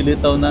namang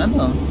lilitaw na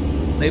na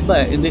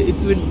iba. It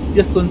will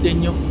just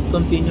continue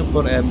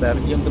forever,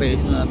 yung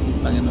creation ng ating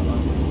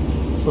Panginoon.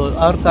 So,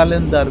 our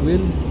calendar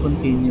will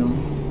continue.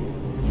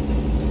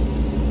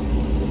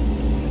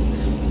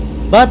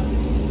 But,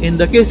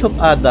 in the case of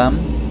Adam,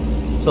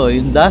 so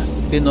in dust,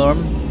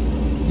 pinorm,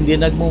 hindi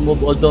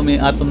nagmo-move, although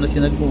may atom na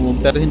siya nagmo-move,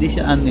 pero hindi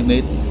siya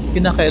animate,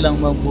 kinakailang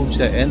mag-move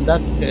siya, and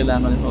that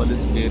kailangan ng Holy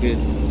Spirit.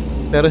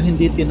 Pero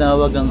hindi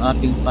tinawag ang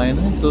ating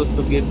Panginoon Jesus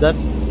to give that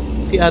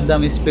si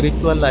Adam is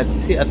spiritual life,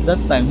 kasi at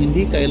that time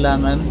hindi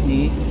kailangan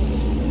ni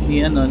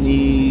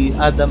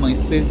Adam ang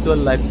spiritual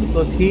life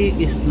because he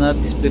is not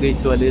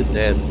spiritually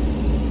dead.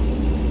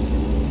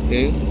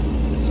 Okay?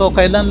 So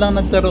kailan lang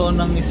nagkaroon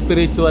ng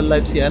spiritual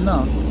life si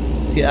Adam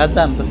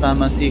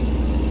kasama si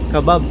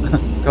Kabab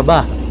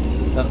Kaba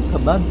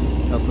Kabab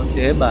tapos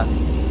si Eva.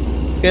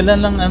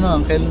 Kailan lang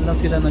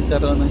sila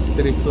nagkaroon ng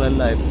spiritual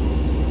life?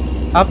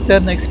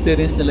 After na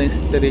experience nila yung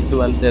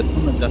spiritual death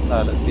nung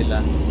nagkasala sila.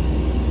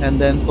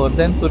 And then for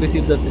them to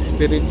receive that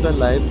spiritual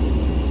life,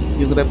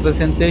 yung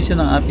representation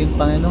ng ating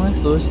Panginoong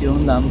Jesus,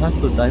 yung Lamb has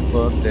to die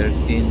for their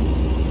sins.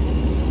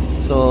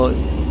 So,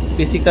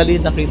 physically,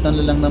 nakita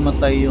na lang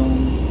namatay yung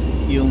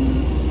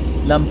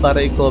Lamb para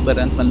i-cover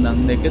ang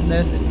kanilang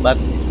nakedness, but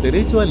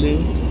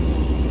spiritually,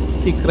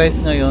 si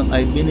Christ ngayon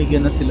ay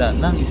binigyan na sila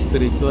ng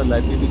spiritual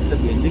life. Ibig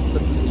sabihin,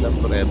 ligtas na sila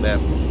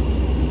forever.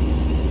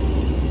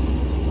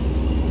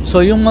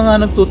 So, yung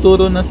mga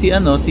nagtuturo na si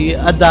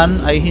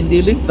Adan ay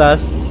hindi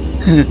ligtas,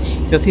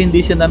 kasi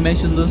hindi siya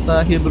na-mention dun sa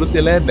Hebrews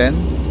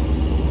 11.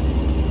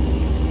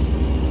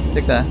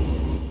 Teka,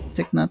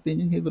 check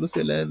natin yung Hebrews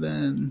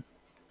 11.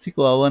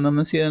 Kawawa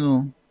naman si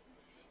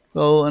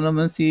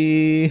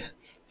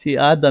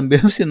Adam.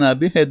 Pero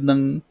sinabi head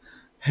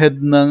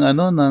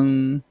ng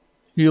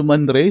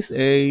human race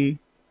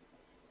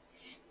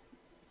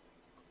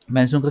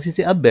mention kasi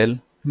si Abel,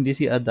 hindi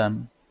si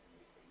Adam.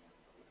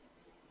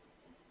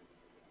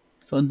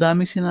 So ang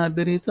daming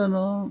sinabi rito,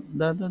 no?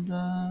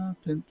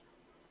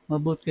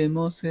 Mabot kay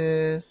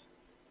Moses.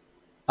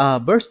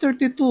 Verse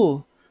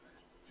 32.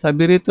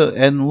 Sabi rito,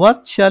 and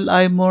what shall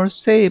I more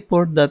say,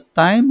 for that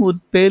time would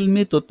fail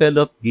me to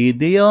tell of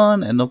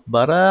Gideon, and of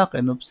Barak,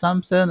 and of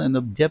Samson, and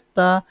of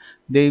Jephthah,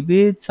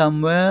 David,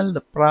 Samuel,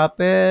 the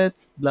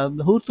prophets, blah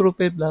blah, who through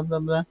faith, blah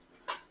blah blah.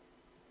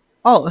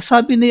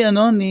 Sabi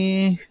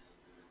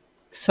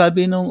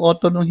nung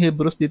author ng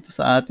Hebrews dito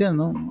sa atin,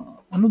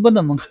 ano ba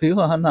naman kayo,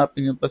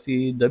 hahanapin niyo pa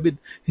si David.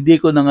 Hindi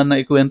ko na nga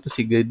naikwento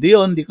si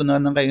Gideon, hindi ko na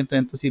nga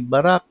naikwento si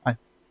Barak.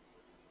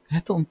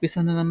 Eto, umpisa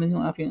na naman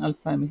yung aking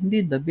Alzheimer.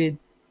 Hindi David.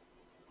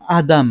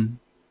 Adam.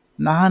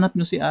 Nahanap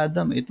nyo si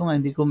Adam. Ito nga,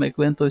 hindi ko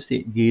maikwento si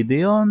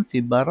Gideon,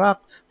 si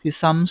Barak, si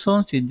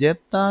Samson, si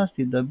Jephthah,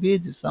 si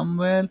David, si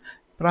Samuel,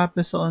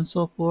 prophet, so on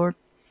so forth.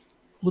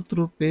 Who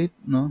through faith,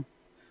 no?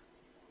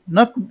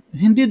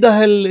 Hindi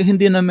dahil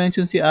hindi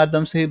na-mention si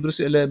Adam sa Hebrews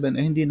 11,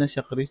 hindi na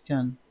siya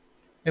Christian.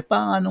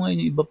 Paano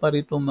ngayon yung iba pa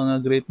rito mga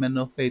great men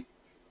of faith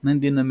na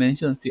hindi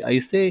na-mention? Si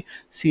Isaiah,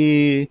 si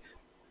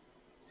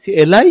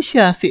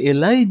Elisha, si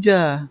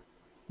Elijah,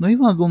 may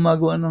mga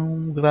gumagawa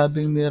ng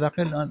grabing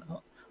miracle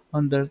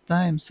on their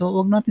time. So,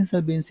 wag natin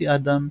sabihin si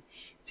Adam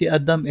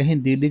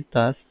hindi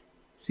ligtas,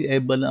 si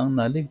Eva lang ang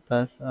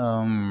naligtas.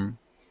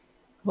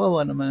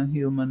 Kawawa naman ang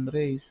human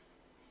race.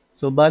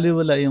 So,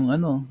 baliwala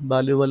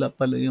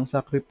pala yung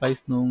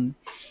sacrifice nung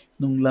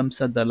lamb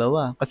sa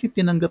dalawa. Kasi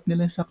tinanggap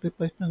nila yung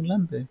sacrifice ng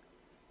lamb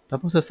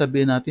Tapos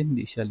sasabihin natin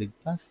hindi siya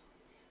ligtas.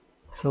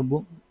 So,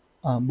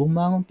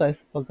 bumangon tayo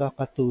sa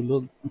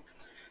pagkakatulog.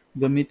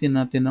 Gamitin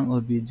natin ang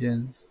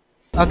obedience.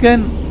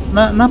 Again,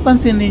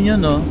 napansin ninyo,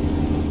 no?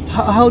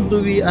 How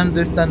do we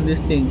understand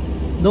this thing?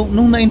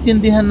 Nung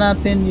naintindihan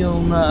natin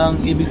yung ang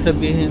ibig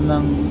sabihin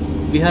ng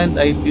behind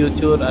ay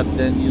future at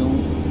then yung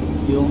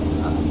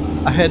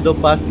ahead of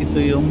us, ito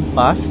yung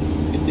past,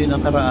 ito yung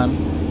nakaraan.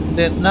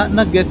 Then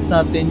na-gets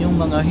natin yung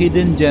mga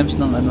hidden gems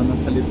ng ng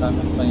salita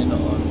ng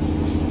Panginoon.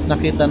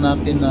 Nakita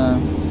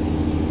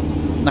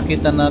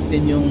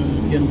natin yung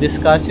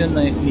discussion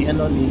ni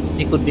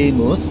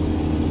Nicodemus,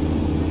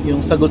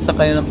 yung sagot sa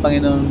kanya ng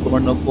Panginoon,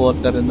 born of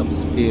water and of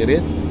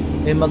spirit,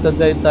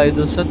 magagay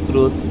tayo doon sa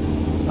truth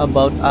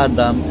about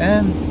Adam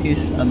and his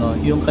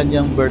yung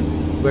kanyang birth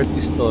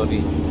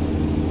story.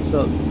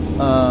 So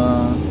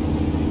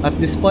at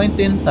this point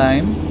in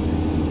time,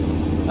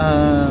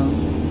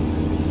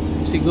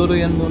 siguro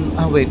yan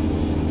muna,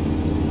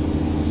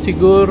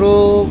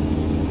 siguro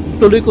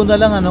tuloy ko na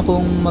lang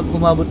kung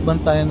umabot man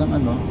tayo ng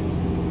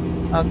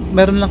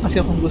meron lang kasi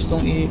akong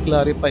gustong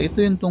i-clarify. Ito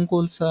yung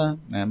tungkol sa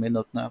may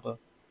note na ako.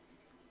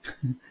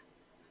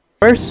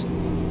 First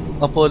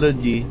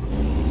apology,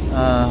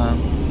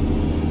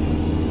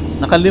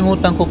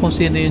 nakalimutan ko kung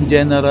sino yung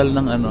general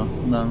ng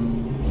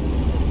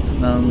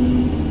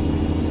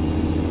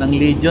ng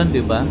Legion,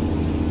 di ba?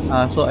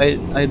 So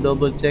I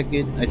double check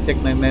it. I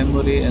check my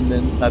memory and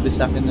then sabi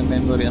sa akin ng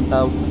memory, ang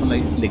tawag sa kanila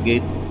is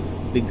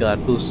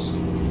legatus.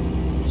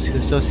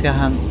 So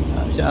siya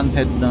ang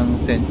head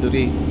ng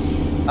century.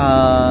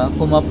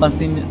 Kung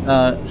mapansin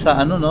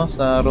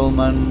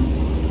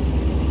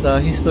sa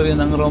history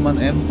ng Roman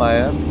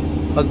Empire,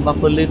 pag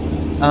makulit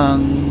ang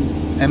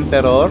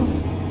emperor,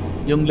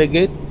 yung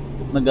legate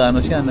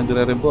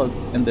nagre-revolt,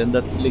 and then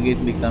that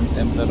legate becomes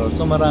emperor.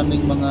 So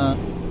maraming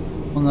mga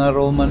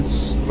Roman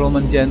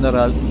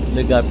general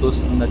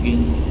legatus ang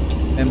naging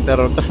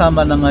emperor.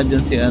 Kasama na nga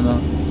diyan si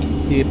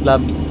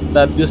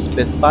Octavius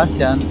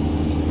Vespasian,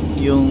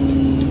 yung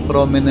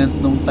prominent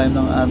nung time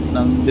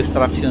ng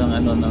destruction ng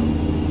ano ng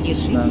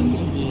Держитесь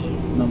левее.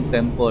 ng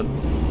temple,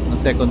 ng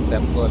second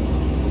temple.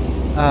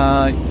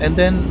 And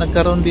then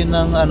nagkaroon din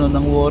ng ano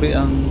ng worry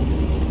ang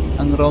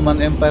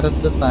Roman Empire at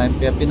the time,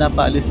 kaya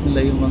pinapaalis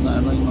nila yung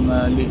mga ano yung mga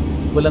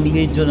walang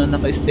legion na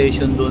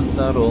naka-station doon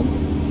sa Rome,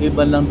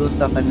 iba lang doon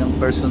sa kanyang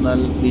personal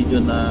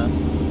legion na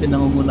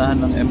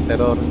pinangungunahan ng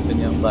emperor, yung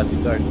kanyang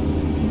bodyguard,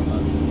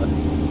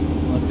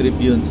 mga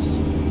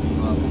tribunes,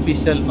 mga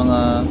official,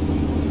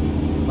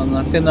 mga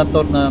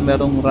senator na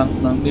merong rank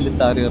ng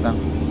military rank.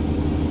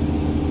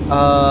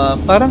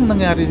 Parang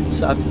nangyari dito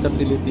sa atin sa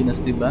Pilipinas,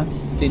 di ba?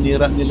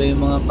 Sinira nila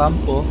yung mga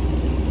kampo,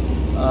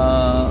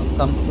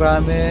 Camp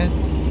Crame,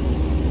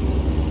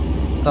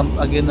 Camp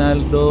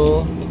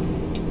Aguinaldo,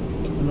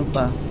 ano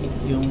pa,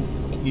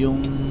 yung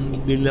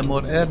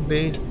Villamor Air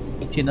Base,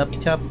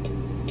 Chinapchap.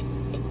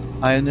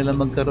 Ayaw nila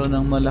magkaroon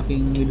ng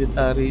malaking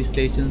military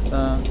station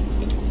sa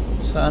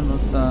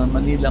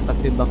Manila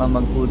kasi baka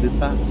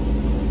magkudeta.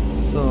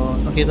 So,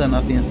 nakita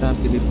natin yan sa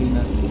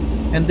Pilipinas.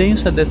 And then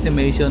yung sa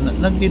decimation,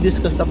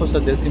 nagdi-discuss ako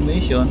sa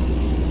decimation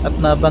at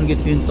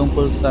nabanggit yung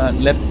tungkol sa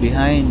left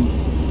behind.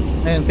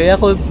 Ayun, kaya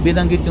ako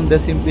binanggit yung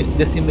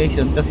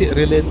decimation kasi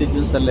related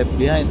yun sa left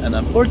behind. And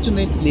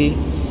unfortunately,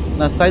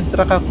 na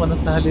sidetrack ako na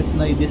sa halip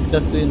na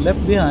i-discuss ko yung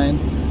left behind,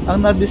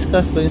 ang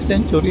na-discuss ko yung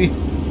century,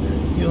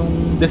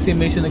 yung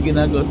decimation na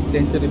ginagawa sa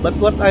century. But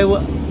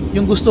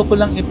yung gusto ko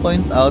lang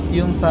i-point out,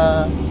 yung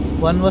sa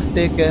one was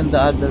taken, the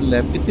other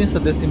left, ito yung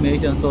sa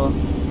decimation. So,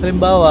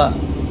 halimbawa,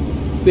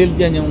 field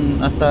yan yung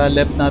nasa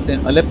left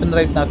natin, left and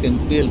right natin,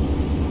 field.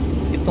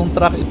 Itong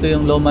truck, ito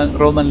yung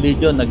Roman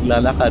Legion,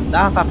 naglalakad.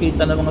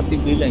 Nakakakita ng mga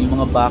civilian, yung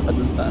mga baka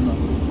dun sa ano.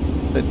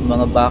 So, itong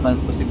mga baka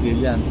sa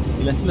civilian.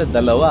 Ilan sila?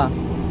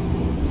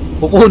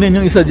 2.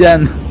 Kukunin yung isa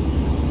dyan.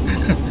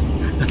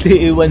 At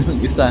iiwan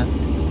yung isa.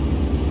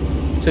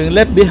 So, yung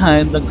left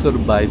behind,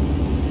 nag-survive.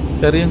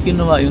 Pero yung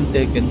kinuha, yung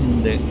taken,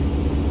 hindi.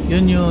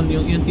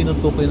 Yung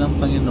tinutukoy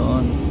ng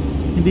Panginoon.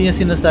 Hindi niya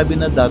sinasabi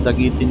na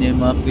dadagitin niya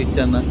yung mga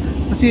Christian na.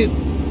 Kasi,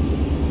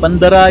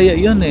 pandaraya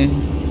yun eh.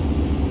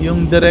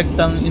 Yung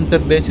direktang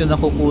intervention na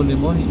kukunin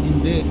mo,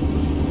 hindi.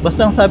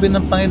 Basta ang sabi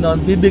ng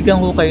Panginoon,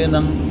 bibigyan ko kayo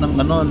ng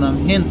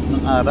hint,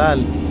 ng aral.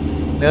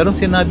 Merong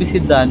sinabi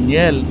si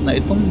Daniel na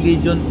itong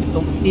legion,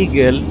 itong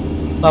eagle,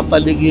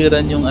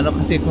 papaligiran yung ano,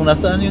 kasi kung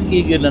nasaan yung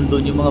eagle,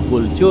 nandun yung mga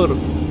vulture.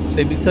 So,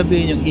 ibig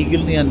sabihin, yung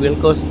eagle na yan will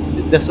cause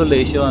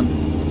desolation.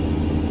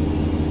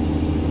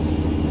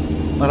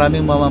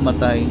 Maraming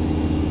mamamatay.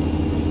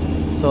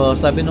 So,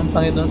 sabi ng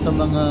Panginoon sa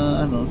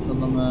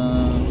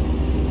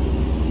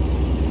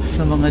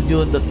mga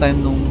Jew that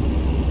time nung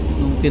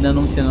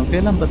tinanong siya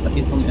kailan ba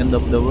itong end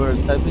of the world,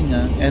 sabi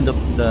niya end of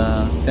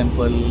the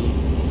temple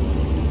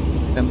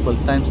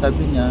time,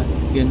 sabi niya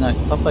yun nga,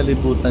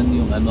 papalibutan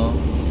yung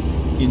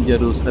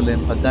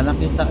Jerusalem. Pagka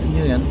nakita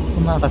niyo yan,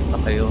 tumakas na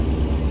kayo.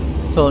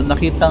 So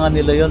nakita nga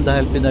nila yon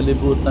dahil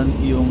pinalibutan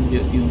yung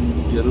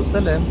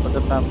Jerusalem,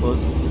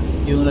 pagkatapos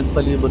yung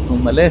nagpalibot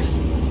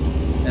umalis,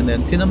 and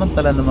then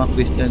sinamantala ng mga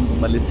Christian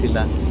umalis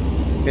sila.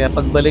 Kaya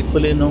pagbalik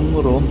uli nung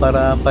Rome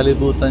para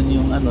palibutan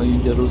yung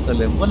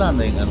Jerusalem, wala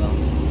na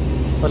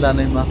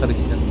yung mga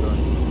Christian doon.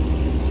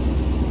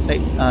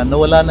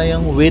 Nawala na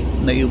yung wheat,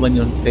 naiwan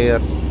yung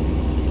tares.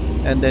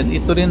 And then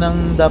ito rin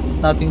ang dapat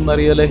nating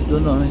ma-realize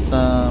doon, no?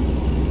 sa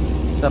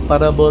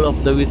parable of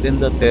the wheat and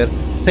the tares,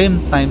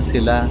 same time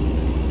sila.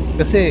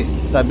 Kasi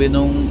sabi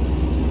nung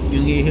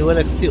yung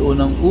hihiwalay, kasi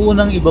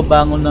unang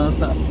ibabangon na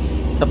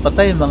sa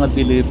patay mga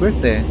believers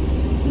eh.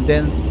 And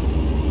then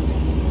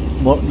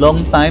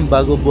long time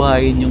bago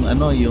buhayin yung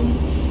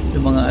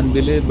mga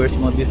unbelievers,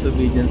 yung mga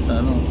disobedience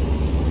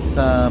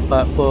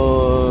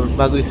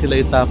bago sila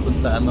itapon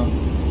sa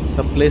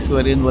place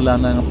wherein wala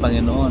na ng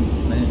Panginoon,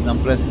 ng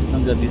presence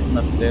ng God is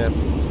not there.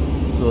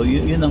 So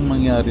yun ang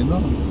mangyari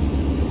noon.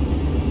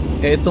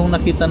 Itong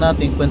nakita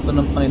natin kwento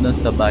ng Panginoon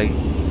sabay,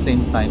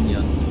 same time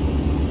yun.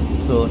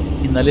 So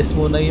inalis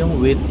muna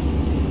yung wheat,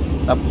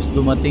 tapos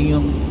dumating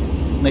yung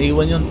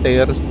naiwan yung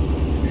tares,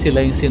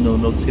 sila yung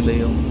sinunog, sila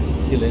yung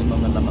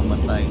mga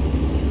namamatay.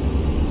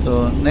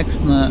 So next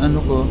na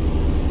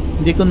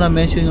hindi ko na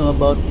mention yung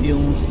about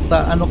yung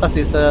sa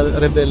kasi sa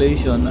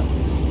Revelation,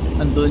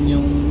 andun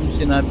yung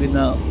sinabi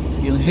na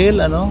yung hail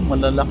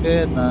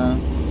malalaki na,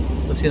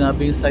 so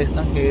sinabi yung size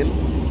ng hail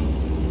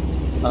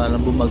na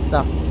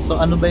bumagsak. So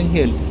ano ba yung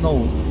hail?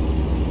 Snow.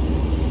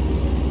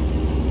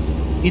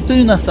 Ito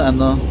yung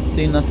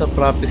nasa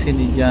prophecy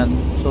ni John.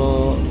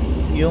 So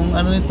yung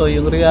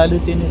yung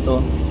reality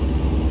nito,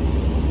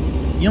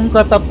 yung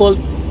catapult,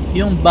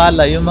 yung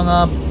bala, yung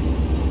mga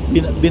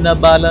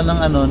binabala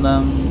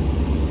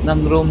ng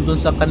Rome dun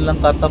sa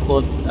kanilang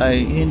catapult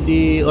ay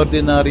hindi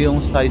ordinaryong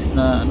size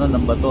na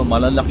ng bato,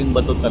 malalaking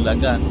bato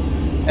talaga.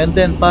 And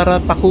then para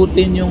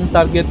takutin yung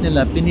target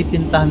nila,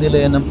 pinipintahan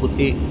nila yan ng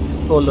puti,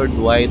 it's colored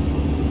white.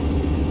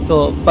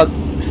 So pag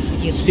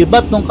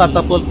sibat ng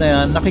catapult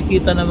na yan,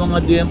 nakikita ng mga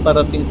Diyan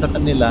parating sa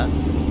kanila,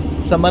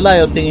 sa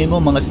malayo tingin mo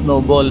mga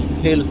snowballs,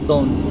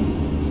 hailstones,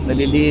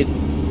 maliliit.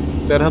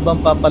 Pero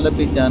habang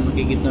papalapit yan,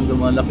 makikita na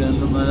lumalaki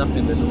ng lumalaki,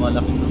 then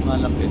lumalaki ng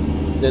lumalaki.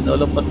 Then all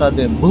of a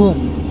sudden,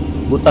 boom!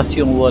 Butas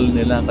yung wall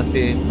nila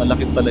kasi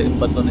malaki pala yung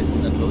bato na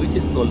to, which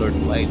is colored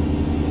white.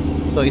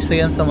 So isa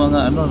yan sa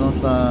mga ano no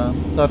sa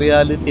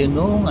reality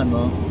nung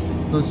ano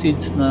nung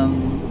seeds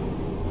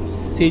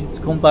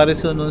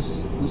comparison nung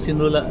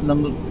sinula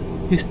ng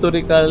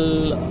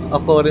historical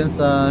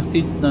occurrence sa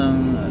siege ng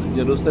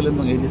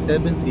Jerusalem ng AD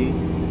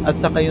 70 at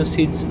saka yung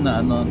siege na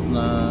ano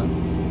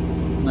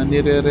na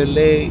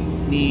nire-relay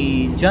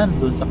ni John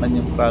doon sa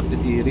kanyang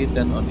prophecy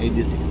written on AD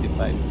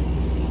 65.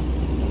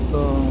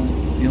 So,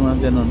 yung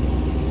mga ganun.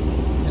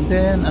 And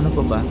then, ano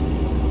pa ba?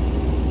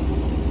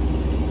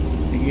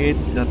 Higit,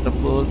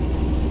 catapult.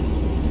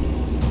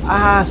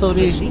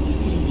 Sorry.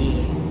 Держитесь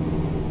левее.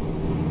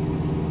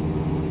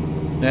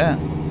 Yeah.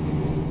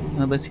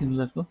 Ano ba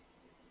sinulat ko?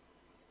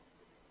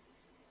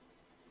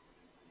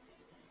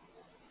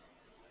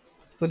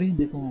 Actually,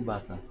 hindi ko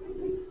mabasa.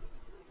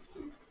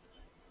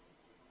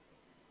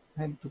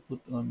 I have to put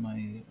on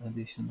my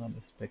additional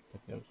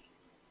spectacles.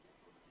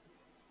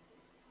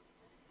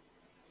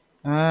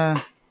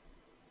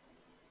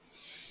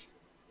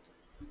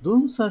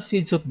 Doon sa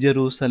Siege of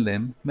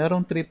Jerusalem,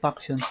 merong 3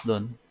 factions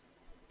doon.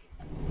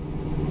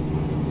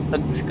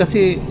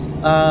 Kasi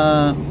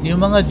yung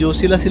mga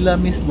Jews, sila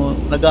mismo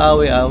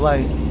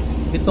nag-aaway-away.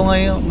 Ito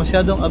ngayon,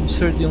 masyadong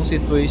absurd yung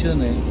situation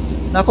eh.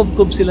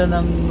 Nakubkob sila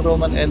ng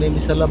Roman enemy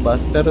sa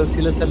labas, pero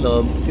sila sa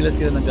loob, sila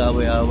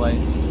nag-aaway-away.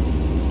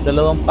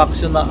 Dalawang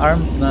faction na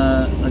armed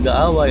na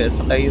nag-aaway at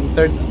saka yung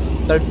third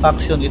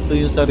faction, ito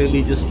yung sa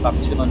religious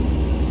faction.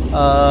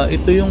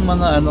 Ito yung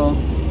mga ano,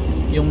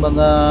 yung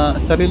mga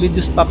sa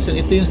religious faction,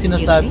 ito yung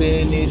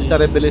sinasabi sa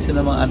Revelation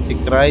ng mga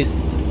Antichrist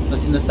na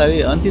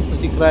sinasabi, andito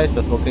si Christ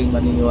at huwag kayong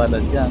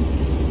maniniwala dyan.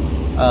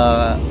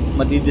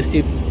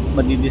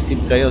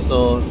 Madideceive kayo.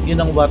 So,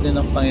 yun ang warning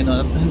ng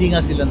Panginoon. At hindi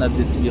nga sila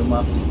na-deceive yung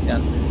mga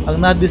Christian. Ang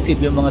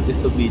na-deceive yung mga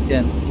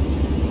disobedient.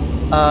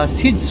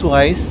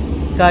 Siege-wise,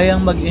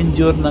 kayang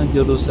mag-endure ng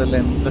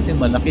Jerusalem kasi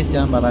malaki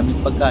siya, maraming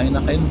pagkain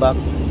na kaimbak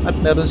at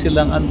meron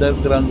silang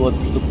underground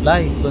water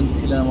supply. So, hindi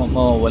sila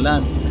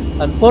mawawalan.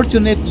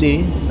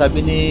 Unfortunately,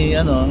 sabi ni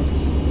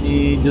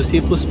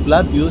Josephus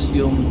Flavius,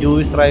 yung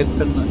Jewish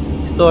writer na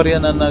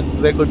historian na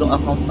nag-record ng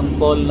account ng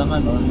Paul ng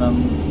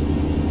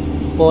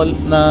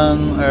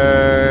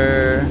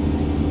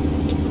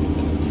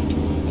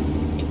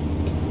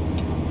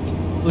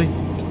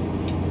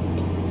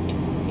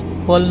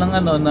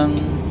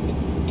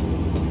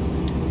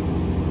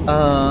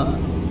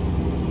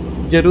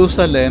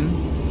Jerusalem.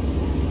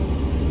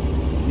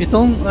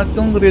 Itong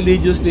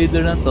religious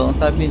leader na to,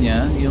 sabi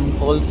niya, yung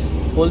false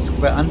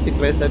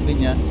antichrist, sabi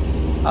niya,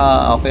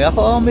 okay,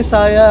 ako ang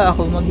Messiah,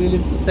 ako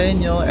maglilingkod sa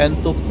inyo, and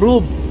to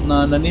prove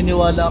na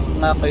naniniwala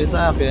nga kayo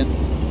sa akin,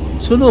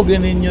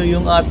 sunugin ninyo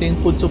yung ating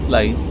food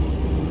supply.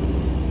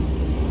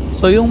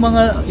 So yung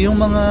mga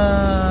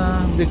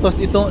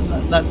because ito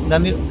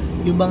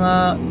yung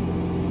mga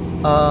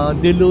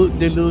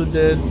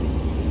deluded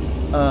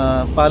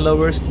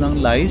followers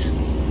ng lies,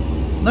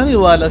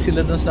 naniwala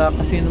sila dun sa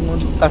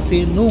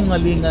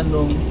kasinungalingan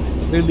ng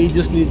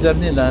religious leader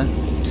nila.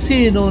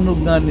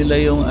 Sinunog nga nila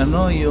yung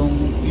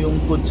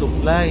food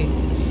supply.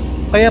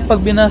 Kaya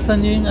pag binasa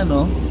niyo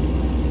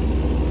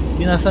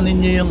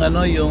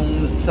yung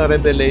sa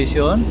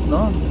Revelation,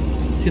 no?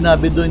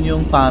 Sinabi doon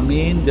yung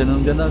famine,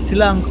 ganun.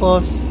 Sila ang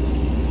cause.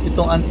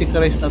 Itong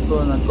Antichrist na to,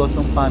 nag-cause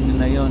ng famine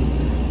na yon.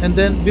 And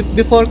then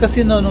before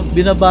kasi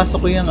binabasa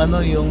ko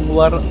yung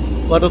War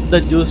of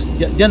the Jews.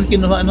 Diyan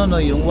kinuha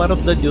yung War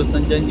of the Jews,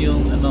 nandiyan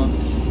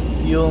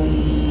yung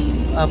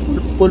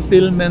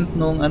fulfillment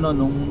nung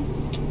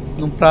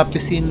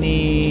prophecy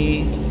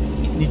ni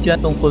John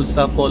tungkol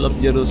sa fall of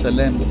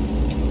Jerusalem.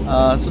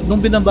 So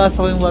nung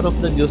binabasa ko yung War of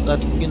the Jews at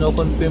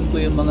kino-confirm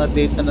ko yung mga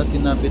data na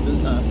sinabi doon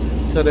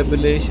sa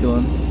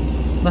Revelation,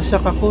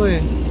 nasyak ako eh.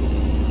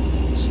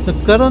 So,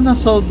 nagkaroon ng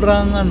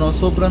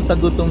sobrang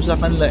tagutom sa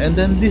kanila. And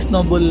then this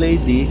noble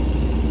lady,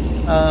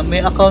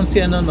 may account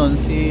si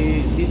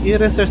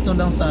i-research nyo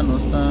lang sa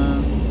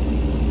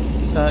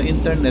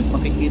internet,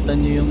 makikita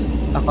nyo yung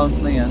account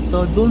na yan.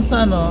 So doon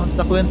sa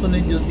kwento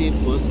ni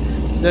Josephus,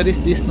 there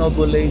is this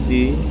noble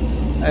lady,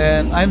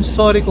 and I'm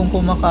sorry kung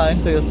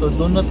kumakain kayo, so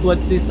do not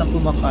watch this na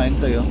kumakain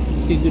kayo.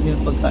 Tigil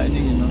yung pagkain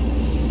niyo,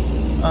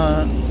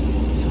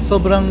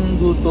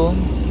 sobrang gutom.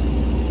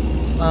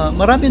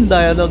 Maraming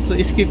dialogue, so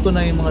skip ko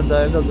na yung mga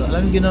dialogue.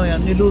 Alam mo ginawa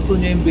yan, niluto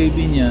niya yung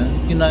baby niya,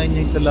 kinain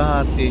niya yung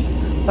kalahati.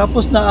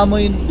 Tapos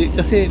naamoy,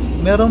 kasi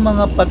merong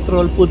mga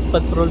food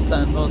patrol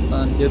sa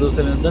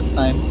Jerusalem at that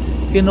time,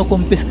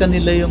 kinukumpiska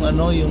nila yung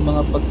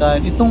mga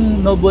pagkain. Itong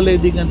noble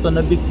lady ganito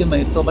na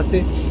biktima ito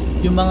kasi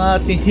yung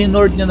mga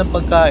hinord niya na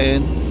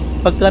pagkain,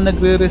 pagka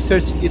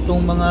nagre-research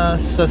itong mga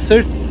sa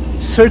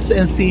search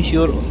and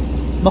seizure,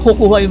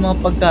 makukuha yung mga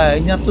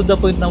pagkain niya to the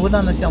point na wala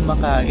na siyang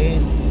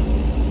makain.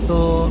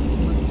 So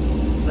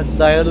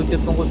nag-dialogue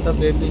siya tungkol sa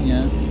baby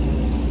niya,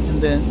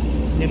 and then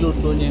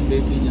niluto niya yung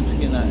baby niya,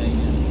 kinain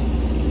niya.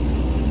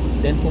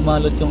 Then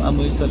pumalat yung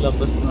amoy sa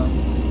labas ng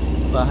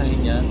bahay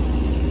niya,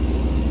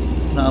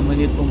 na amoy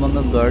nitong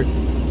mga guard.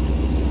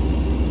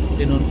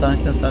 Pinuntahan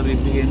siya, sabi,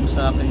 "Bigay mo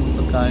sa akin yung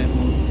pagkain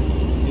mo."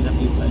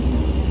 Pinakita niya.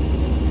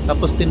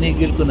 Tapos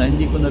tinigil ko na,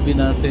 hindi ko na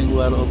binasa yung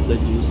War of the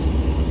Jews.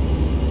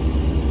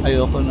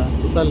 Ayoko na.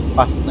 Total,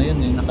 past na yun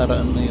eh,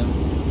 nakaraan na yun.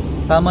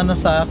 Tama na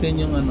sa akin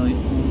yung ano,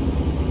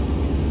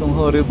 yung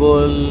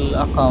horrible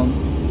account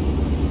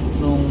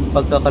nung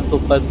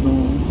pagkakatupad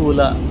nung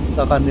hula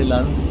sa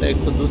kanila sa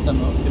Exodus,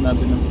 ano,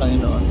 sinabi ng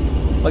Panginoon.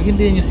 Pag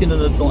hindi niyo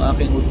sinunod tong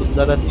aking utos,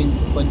 darating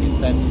point in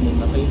time ninyo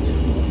na kayo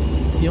mismo,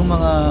 yung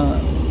mga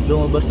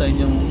lumabas sa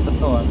inyong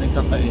katawan ay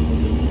kakainin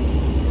ninyo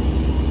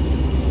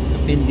sa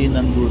tindi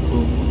ng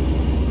gutom.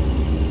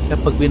 Kaya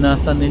pag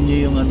binasa ninyo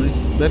yung ano, is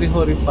very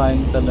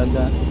horrifying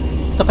talaga.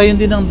 Saka yun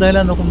din ang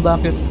dahilan no, kung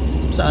bakit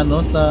sa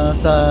ano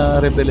sa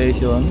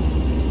Revelation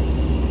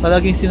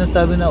palaging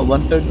sinasabi na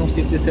one-third ng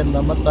citizen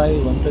namatay,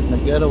 one-third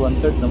nagera,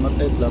 one-third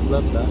namatay, blah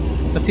blah blah.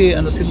 Kasi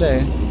ano sila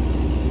eh,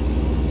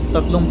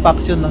 tatlong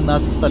faction ang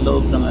nasa sa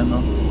loob ng ano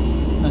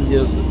ng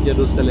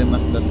Jerusalem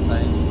at that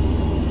time.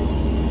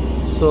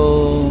 So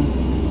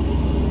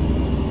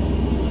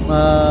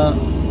ma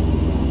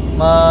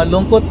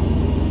malungkot,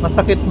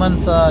 masakit man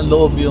sa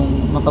loob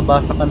yung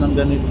makabasa ka ng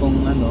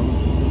ganitong ano,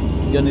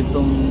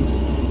 ganitong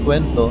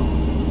kwento.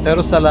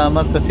 Pero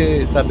salamat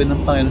kasi sabi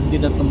ng Panginoon, hindi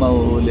na ito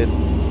mauulit.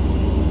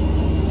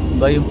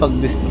 Ba yung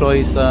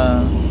pag-destroy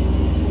sa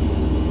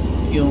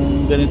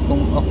yung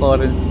ganitong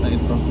occurrence na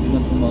ito, hindi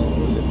na ito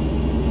mauulit.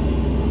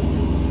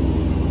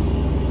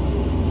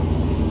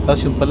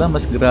 Tapos yung pala,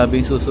 mas grabe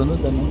yung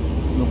susunod, ano?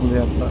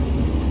 Nuclear pa.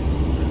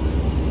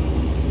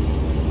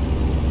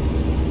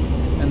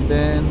 And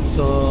then,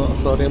 so,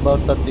 sorry about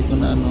that, di ko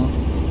na ano.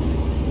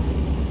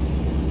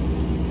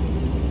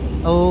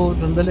 Oh,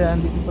 sandali,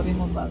 hindi ko pa rin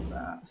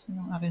mabasa. Saan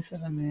yung aking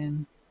salamin?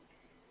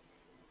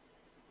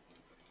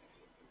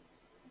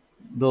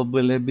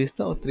 Double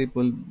vista o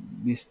triple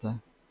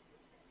vista?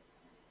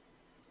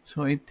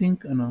 So, I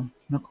think, ano,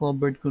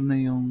 na-covered ko na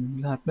yung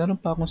lahat. Meron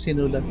pa akong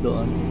sinulat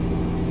doon.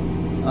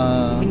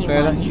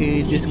 Kaya lang Внимание,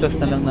 i-discuss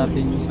следите na за lang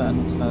natin yung скоростью. sa,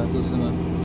 ano, sa susunod.